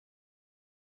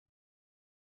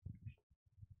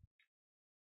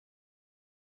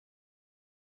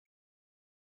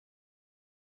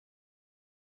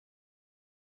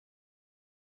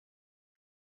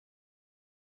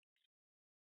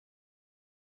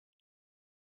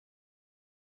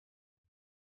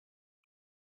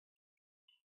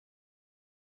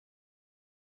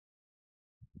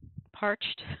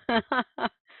 Parched.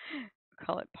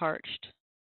 Call it parched.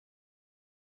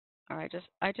 All right,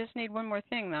 I just need one more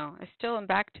thing though. I still am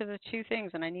back to the two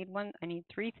things, and I need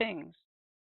three things.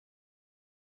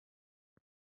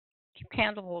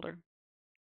 Candle holder.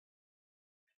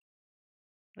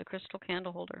 The crystal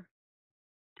candle holder.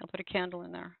 I'll put a candle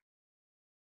in there.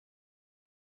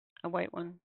 A white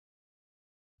one.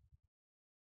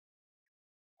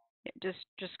 Yeah,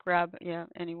 just grab, yeah,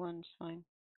 anyone's fine.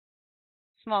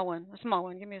 Small one. A small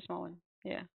one. Give me a small one.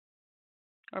 Yeah.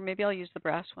 Or maybe I'll use the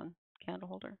brass one. Candle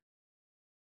holder.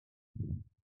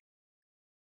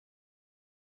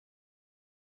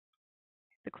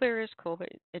 The clear is cool, but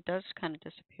it does kind of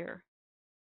disappear.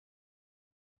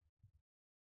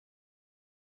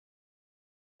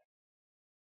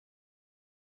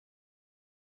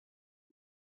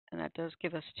 And that does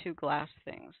give us two glass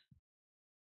things.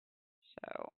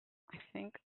 So I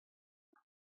think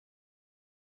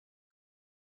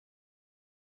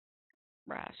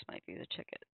brass might be the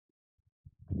ticket.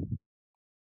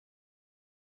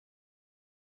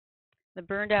 The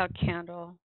burned out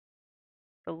candle,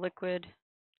 the liquid.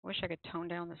 I wish I could tone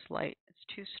down this light.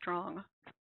 It's too strong.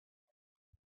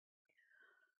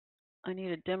 I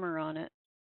need a dimmer on it.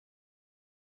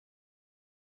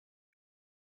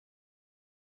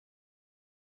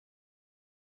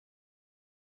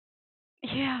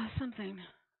 Yeah, something.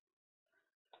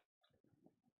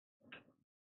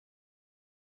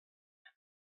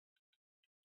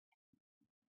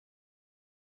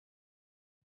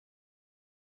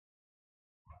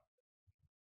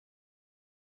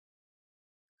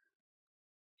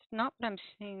 It's not what I'm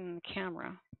seeing in the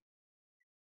camera.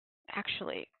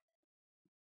 Actually,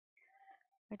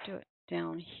 I do it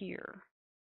down here.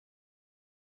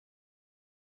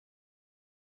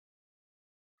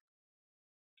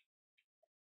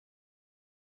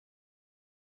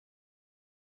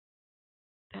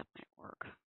 That might work.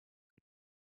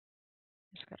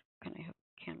 Just got to kind of hook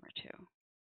the camera too.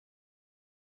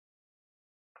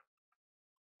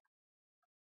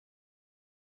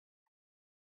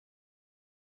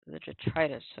 The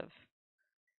detritus of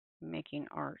making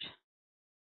art.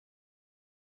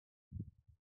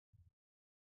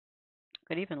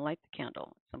 Could even light the candle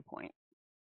at some point.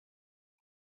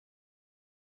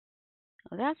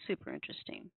 Oh, that's super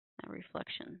interesting, that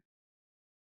reflection.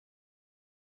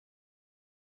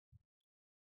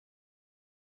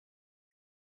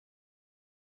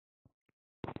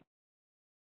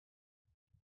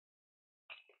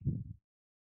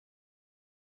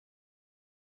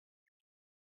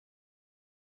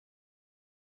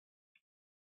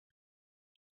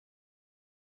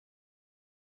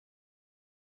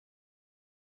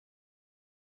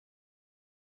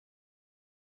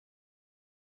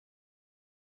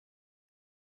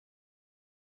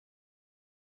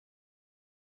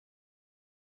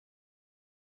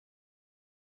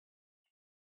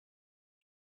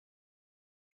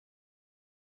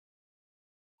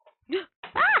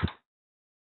 Ah!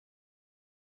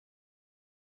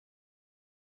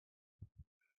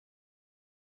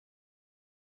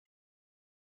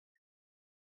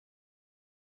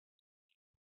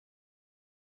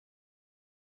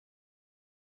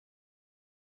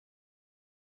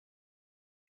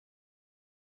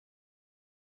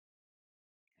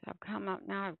 I've come up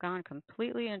now. I've gone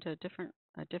completely into a different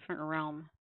realm.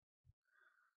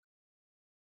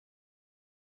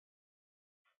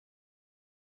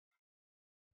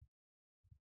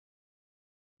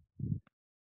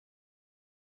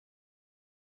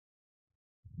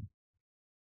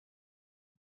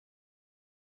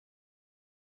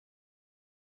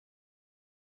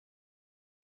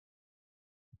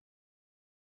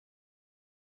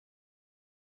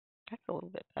 That's a little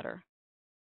bit better.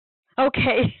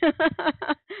 Okay.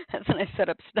 That's when I set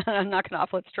up. I'm knocking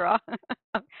off. Let's draw.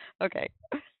 Okay.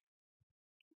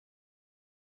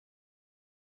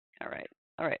 All right.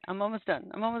 All right. I'm almost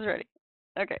done. I'm almost ready.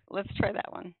 Okay. Let's try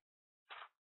that one.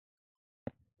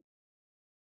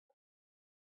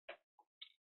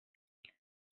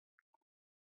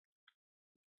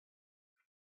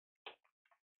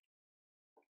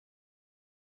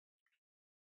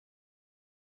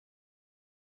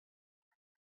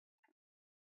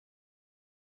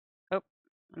 Oh.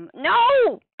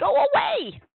 No! Go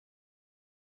away!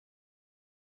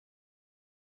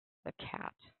 The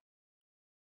cat.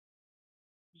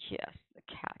 Yes, the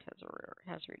cat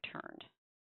has returned.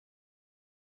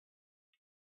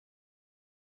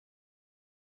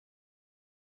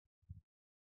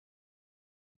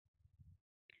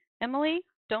 Emily,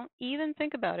 don't even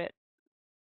think about it.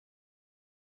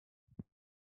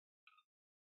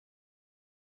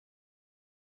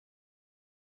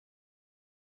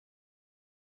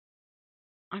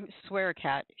 I swear,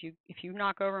 cat. If you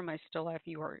knock over my still life,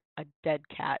 you are a dead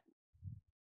cat.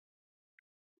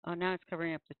 Oh, now it's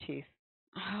covering up the teeth.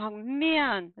 Oh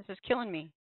man, this is killing me.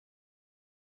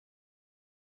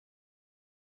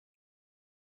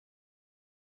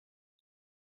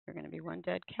 You're going to be one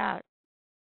dead cat.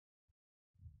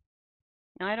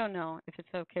 Now, I don't know if it's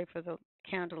okay for the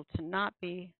candle to not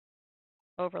be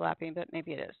overlapping, but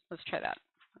maybe it is. Let's try that.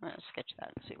 I'm going to sketch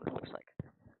that and see what it looks like.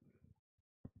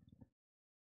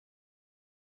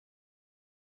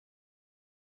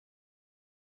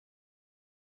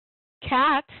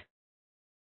 Cat?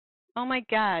 Oh my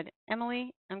God.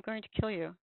 Emily, I'm going to kill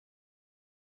you.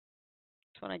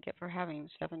 That's what I get for having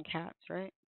 7 cats,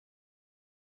 right?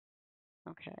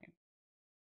 Okay.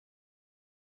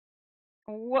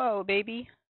 Whoa, baby.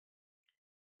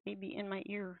 Baby in my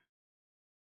ear.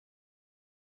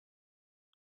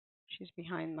 She's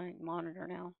behind my monitor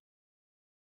now.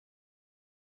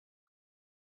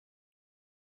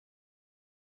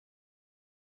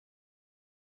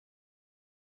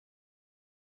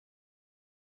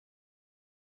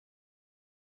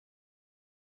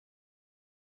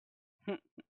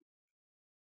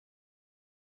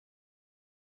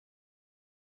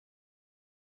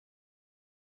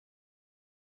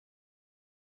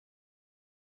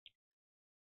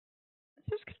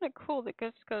 This is kind of cool. That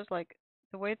goes like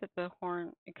the way that the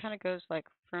horn, it kind of goes like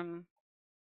from.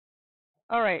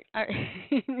 All right,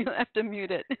 you'll have to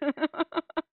mute it.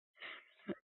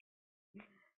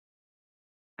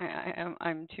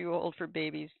 I'm too old for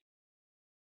babies.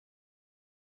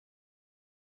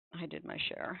 I did my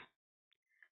share.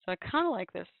 So I kind of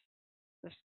like this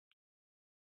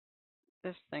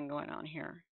this thing going on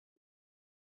here.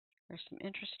 There's some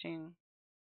interesting.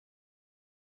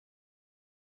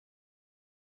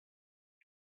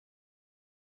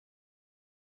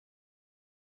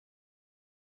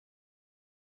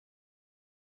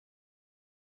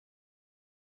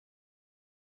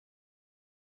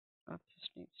 Oh, this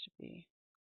needs to be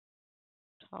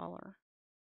taller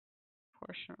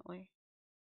proportionately.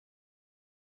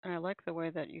 And I like the way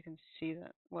that you can see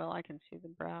that. Well, I can see the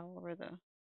brow or the.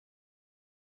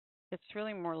 It's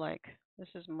really more like this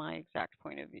is my exact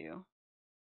point of view.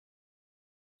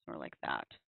 It's more like that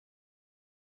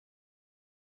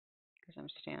because I'm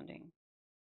standing.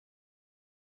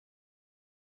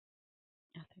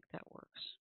 I think that works.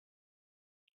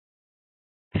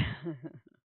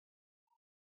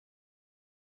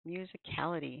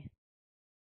 Musicality.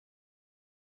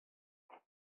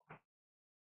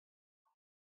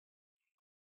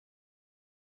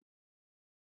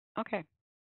 Okay.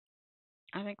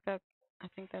 I think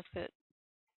that's it.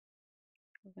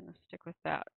 We're gonna stick with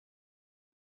that.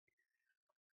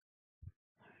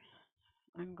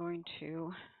 I'm going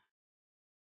to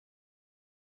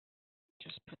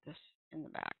just put this in the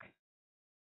back.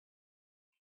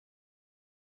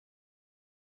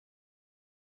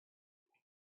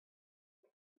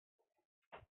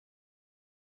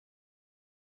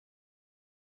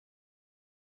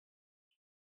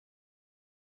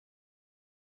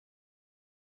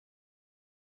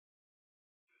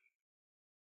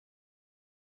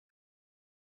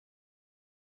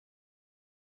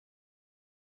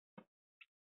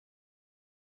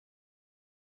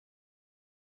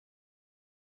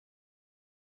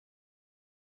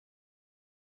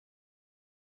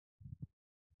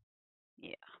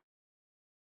 Yeah.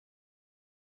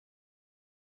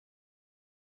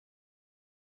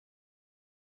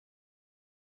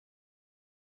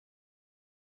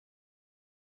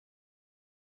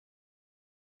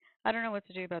 I don't know what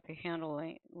to do about the handle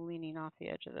leaning off the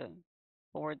edge of the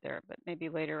board there, but maybe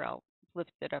later I'll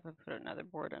lift it up and put another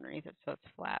board underneath it so it's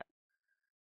flat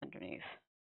underneath.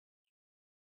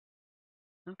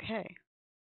 Okay.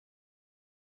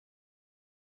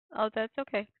 Oh, that's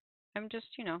okay. I'm just,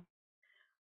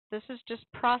 this is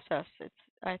just process.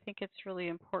 I think it's really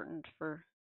important for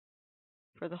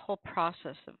the whole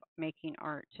process of making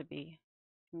art to be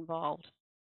involved.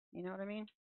 You know what I mean?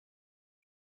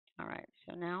 All right.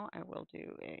 So now I will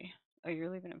do a. Oh, you're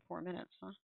leaving in 4 minutes,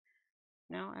 huh?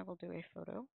 Now I will do a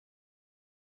photo.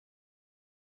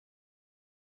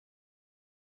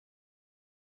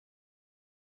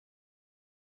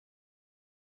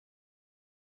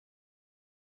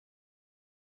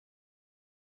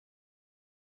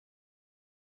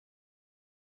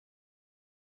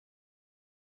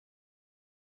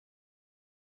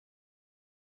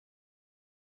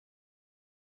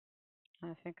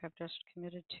 I think I've just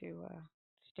committed to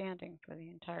standing for the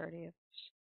entirety of this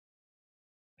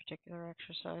particular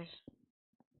exercise.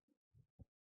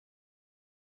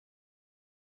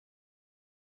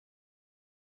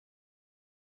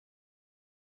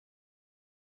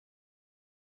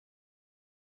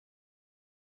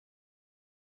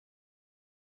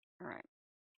 All right.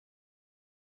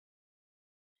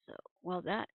 So, well,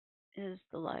 that is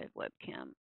the live webcam,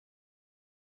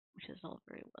 which is all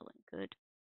very well and good.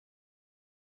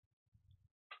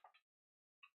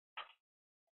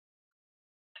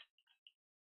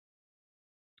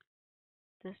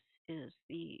 This is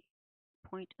the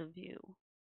point of view.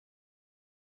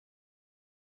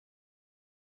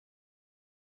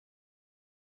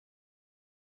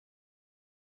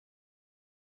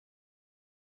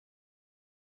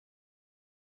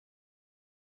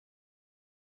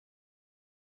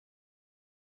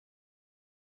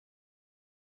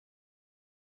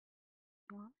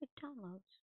 Well, it downloads.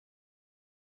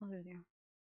 Oh, there they are.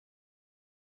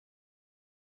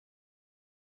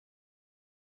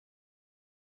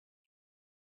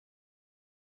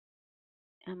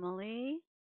 Emily,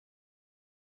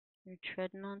 you're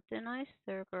treading on thin ice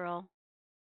there, girl.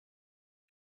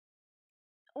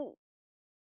 Oh,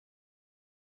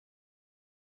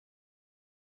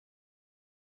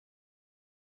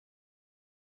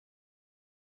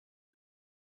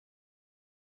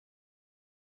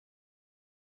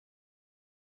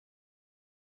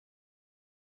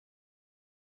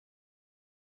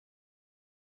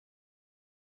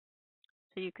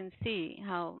 so you can see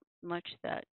how much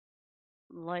that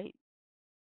light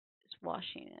is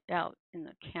washing it out in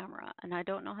the camera. And I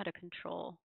don't know how to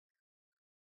control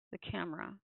the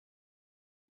camera,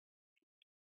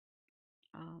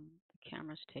 the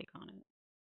camera's take on it,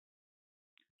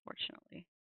 fortunately.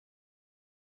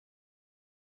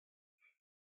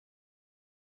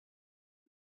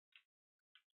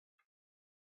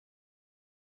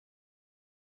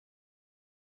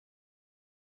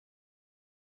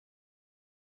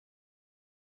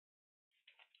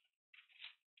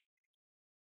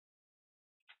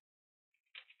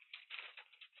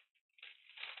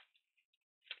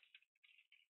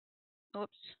 Oops.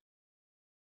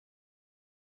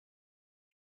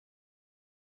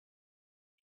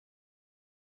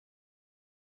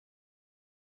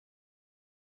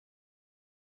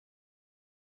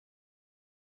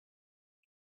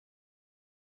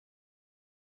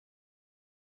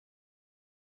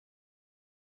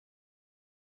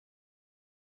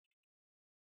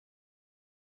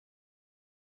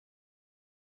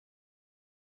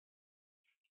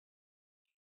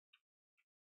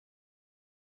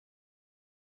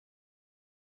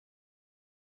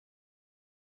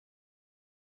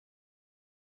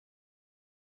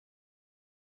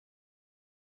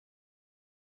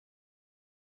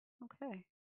 Okay.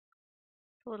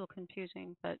 It's a little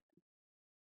confusing, but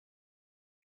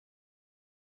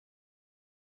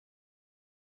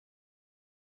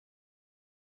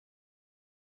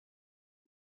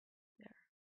there.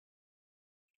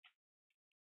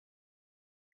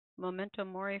 Memento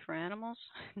mori for animals?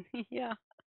 Yeah,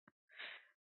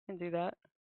 can do that.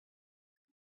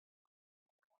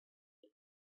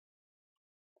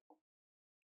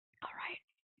 All right.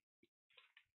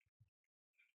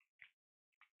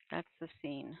 That's the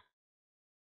scene.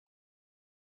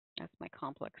 That's my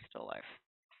complex still life.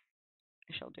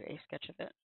 I shall do a sketch of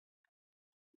it.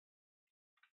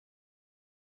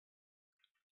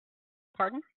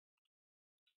 Pardon?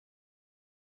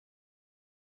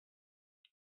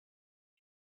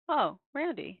 Oh,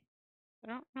 Randy. I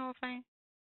don't know if I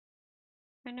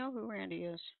know who Randy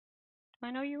is. Do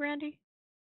I know you, Randy?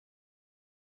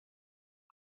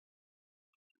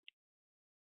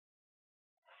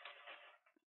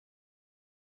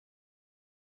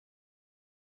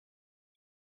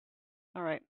 All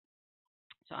right.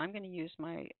 So I'm going to use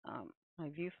my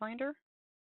viewfinder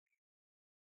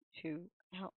to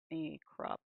help me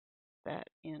crop that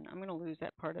in. I'm going to lose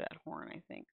that part of that horn, I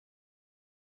think.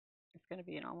 It's going to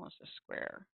be in almost a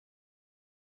square.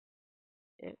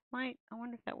 It might, I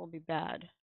wonder if that will be bad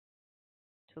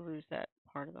to lose that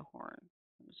part of the horn.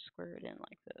 I'm going to square it in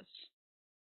like this.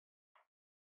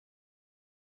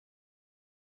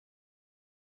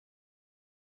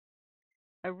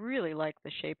 I really like the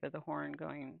shape of the horn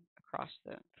going across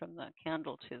from the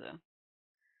candle to the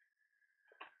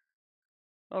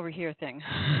over here thing.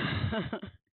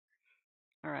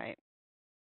 All right.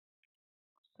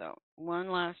 So one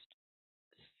last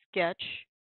sketch,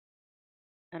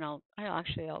 and I'll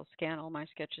scan all my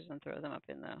sketches and throw them up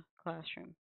in the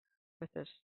classroom with this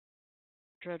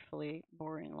dreadfully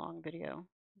boring long video.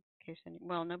 In case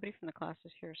nobody from the class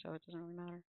is here, so it doesn't really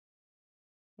matter.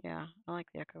 Yeah, I like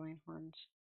the echoing horns.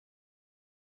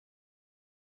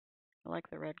 I like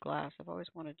the red glass. I've always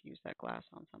wanted to use that glass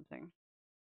on something.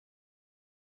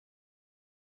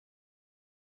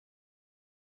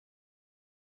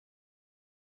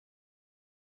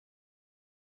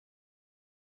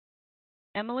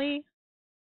 Emily,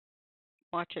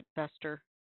 watch it, Bester.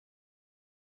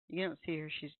 You don't see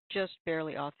her. She's just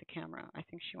barely off the camera. I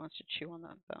think she wants to chew on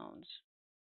the bones.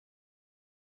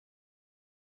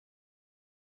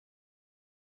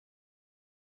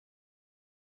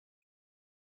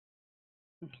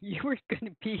 You were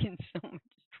going to be in so much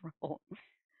trouble.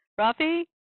 Rafi,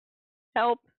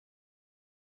 help.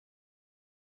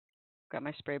 Got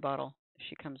my spray bottle if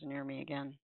she comes near me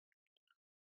again.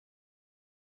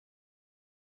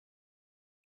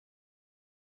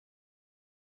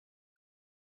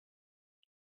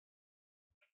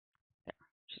 There,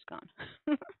 she's gone.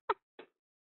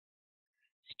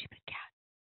 Stupid cat.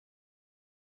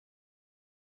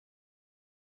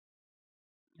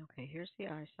 Okay, here's the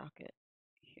eye socket.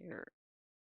 Here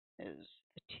is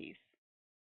the teeth.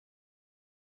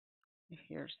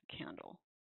 Here's the candle.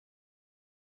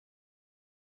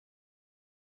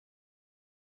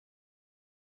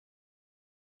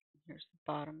 Here's the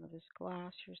bottom of this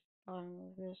glass. Here's the bottom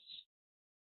of this.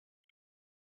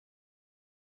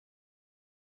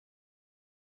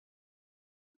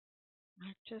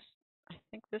 I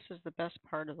think this is the best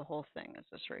part of the whole thing is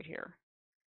this right here.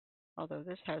 Although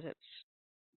this has its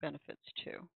benefits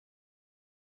too.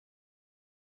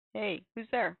 Hey, who's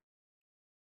there?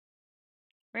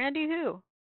 Randy who?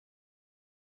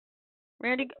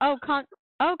 Randy, oh, Con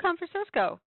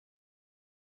Francisco.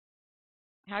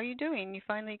 How are you doing? You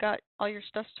finally got all your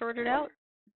stuff sorted out?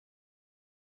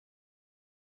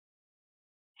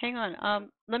 Hang on.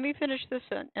 Let me finish this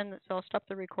and so I'll stop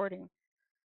the recording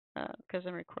because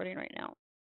I'm recording right now.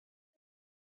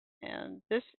 And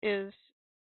this is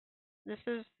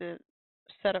the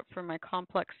setup for my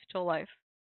complex still life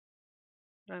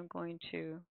that I'm going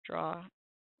to draw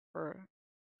for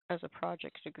as a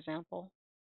project example.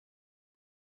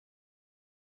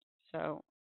 So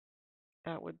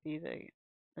that would be the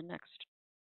next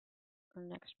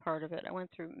part of it. I went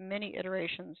through many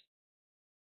iterations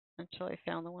until I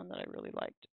found the one that I really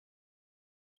liked.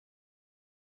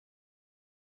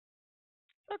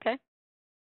 Okay.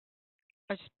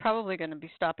 I was probably going to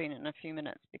be stopping in a few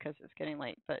minutes because it's getting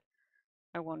late, but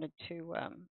I wanted to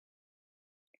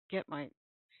get my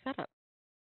setup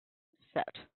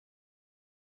set.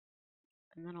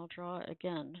 And then I'll draw it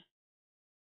again.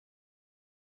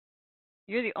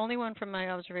 You're the only one from my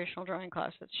observational drawing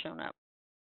class that's shown up.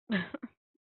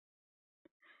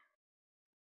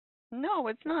 No,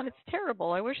 it's not. It's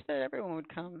terrible. I wish that everyone would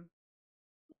come.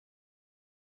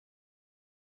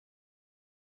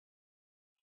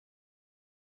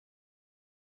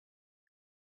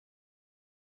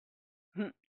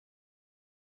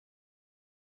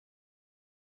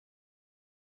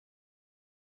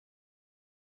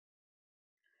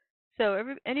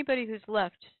 So anybody who's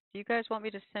left, do you guys want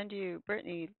me to send you,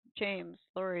 Brittany, James,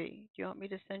 Lori, do you want me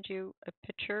to send you a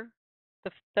picture,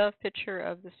 the picture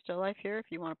of the still life here if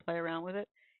you want to play around with it,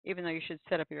 even though you should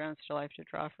set up your own still life to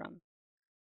draw from.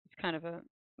 It's kind of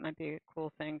might be a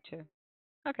cool thing to,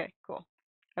 okay, cool.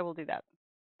 I will do that.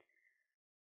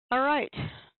 All right,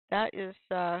 that is,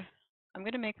 I'm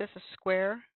going to make this a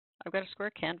square. I've got a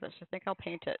square canvas. I think I'll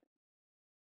paint it.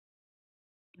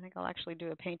 I think I'll actually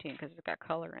do a painting because it's got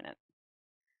color in it.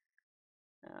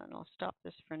 And I'll stop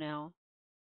this for now.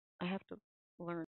 I have to learn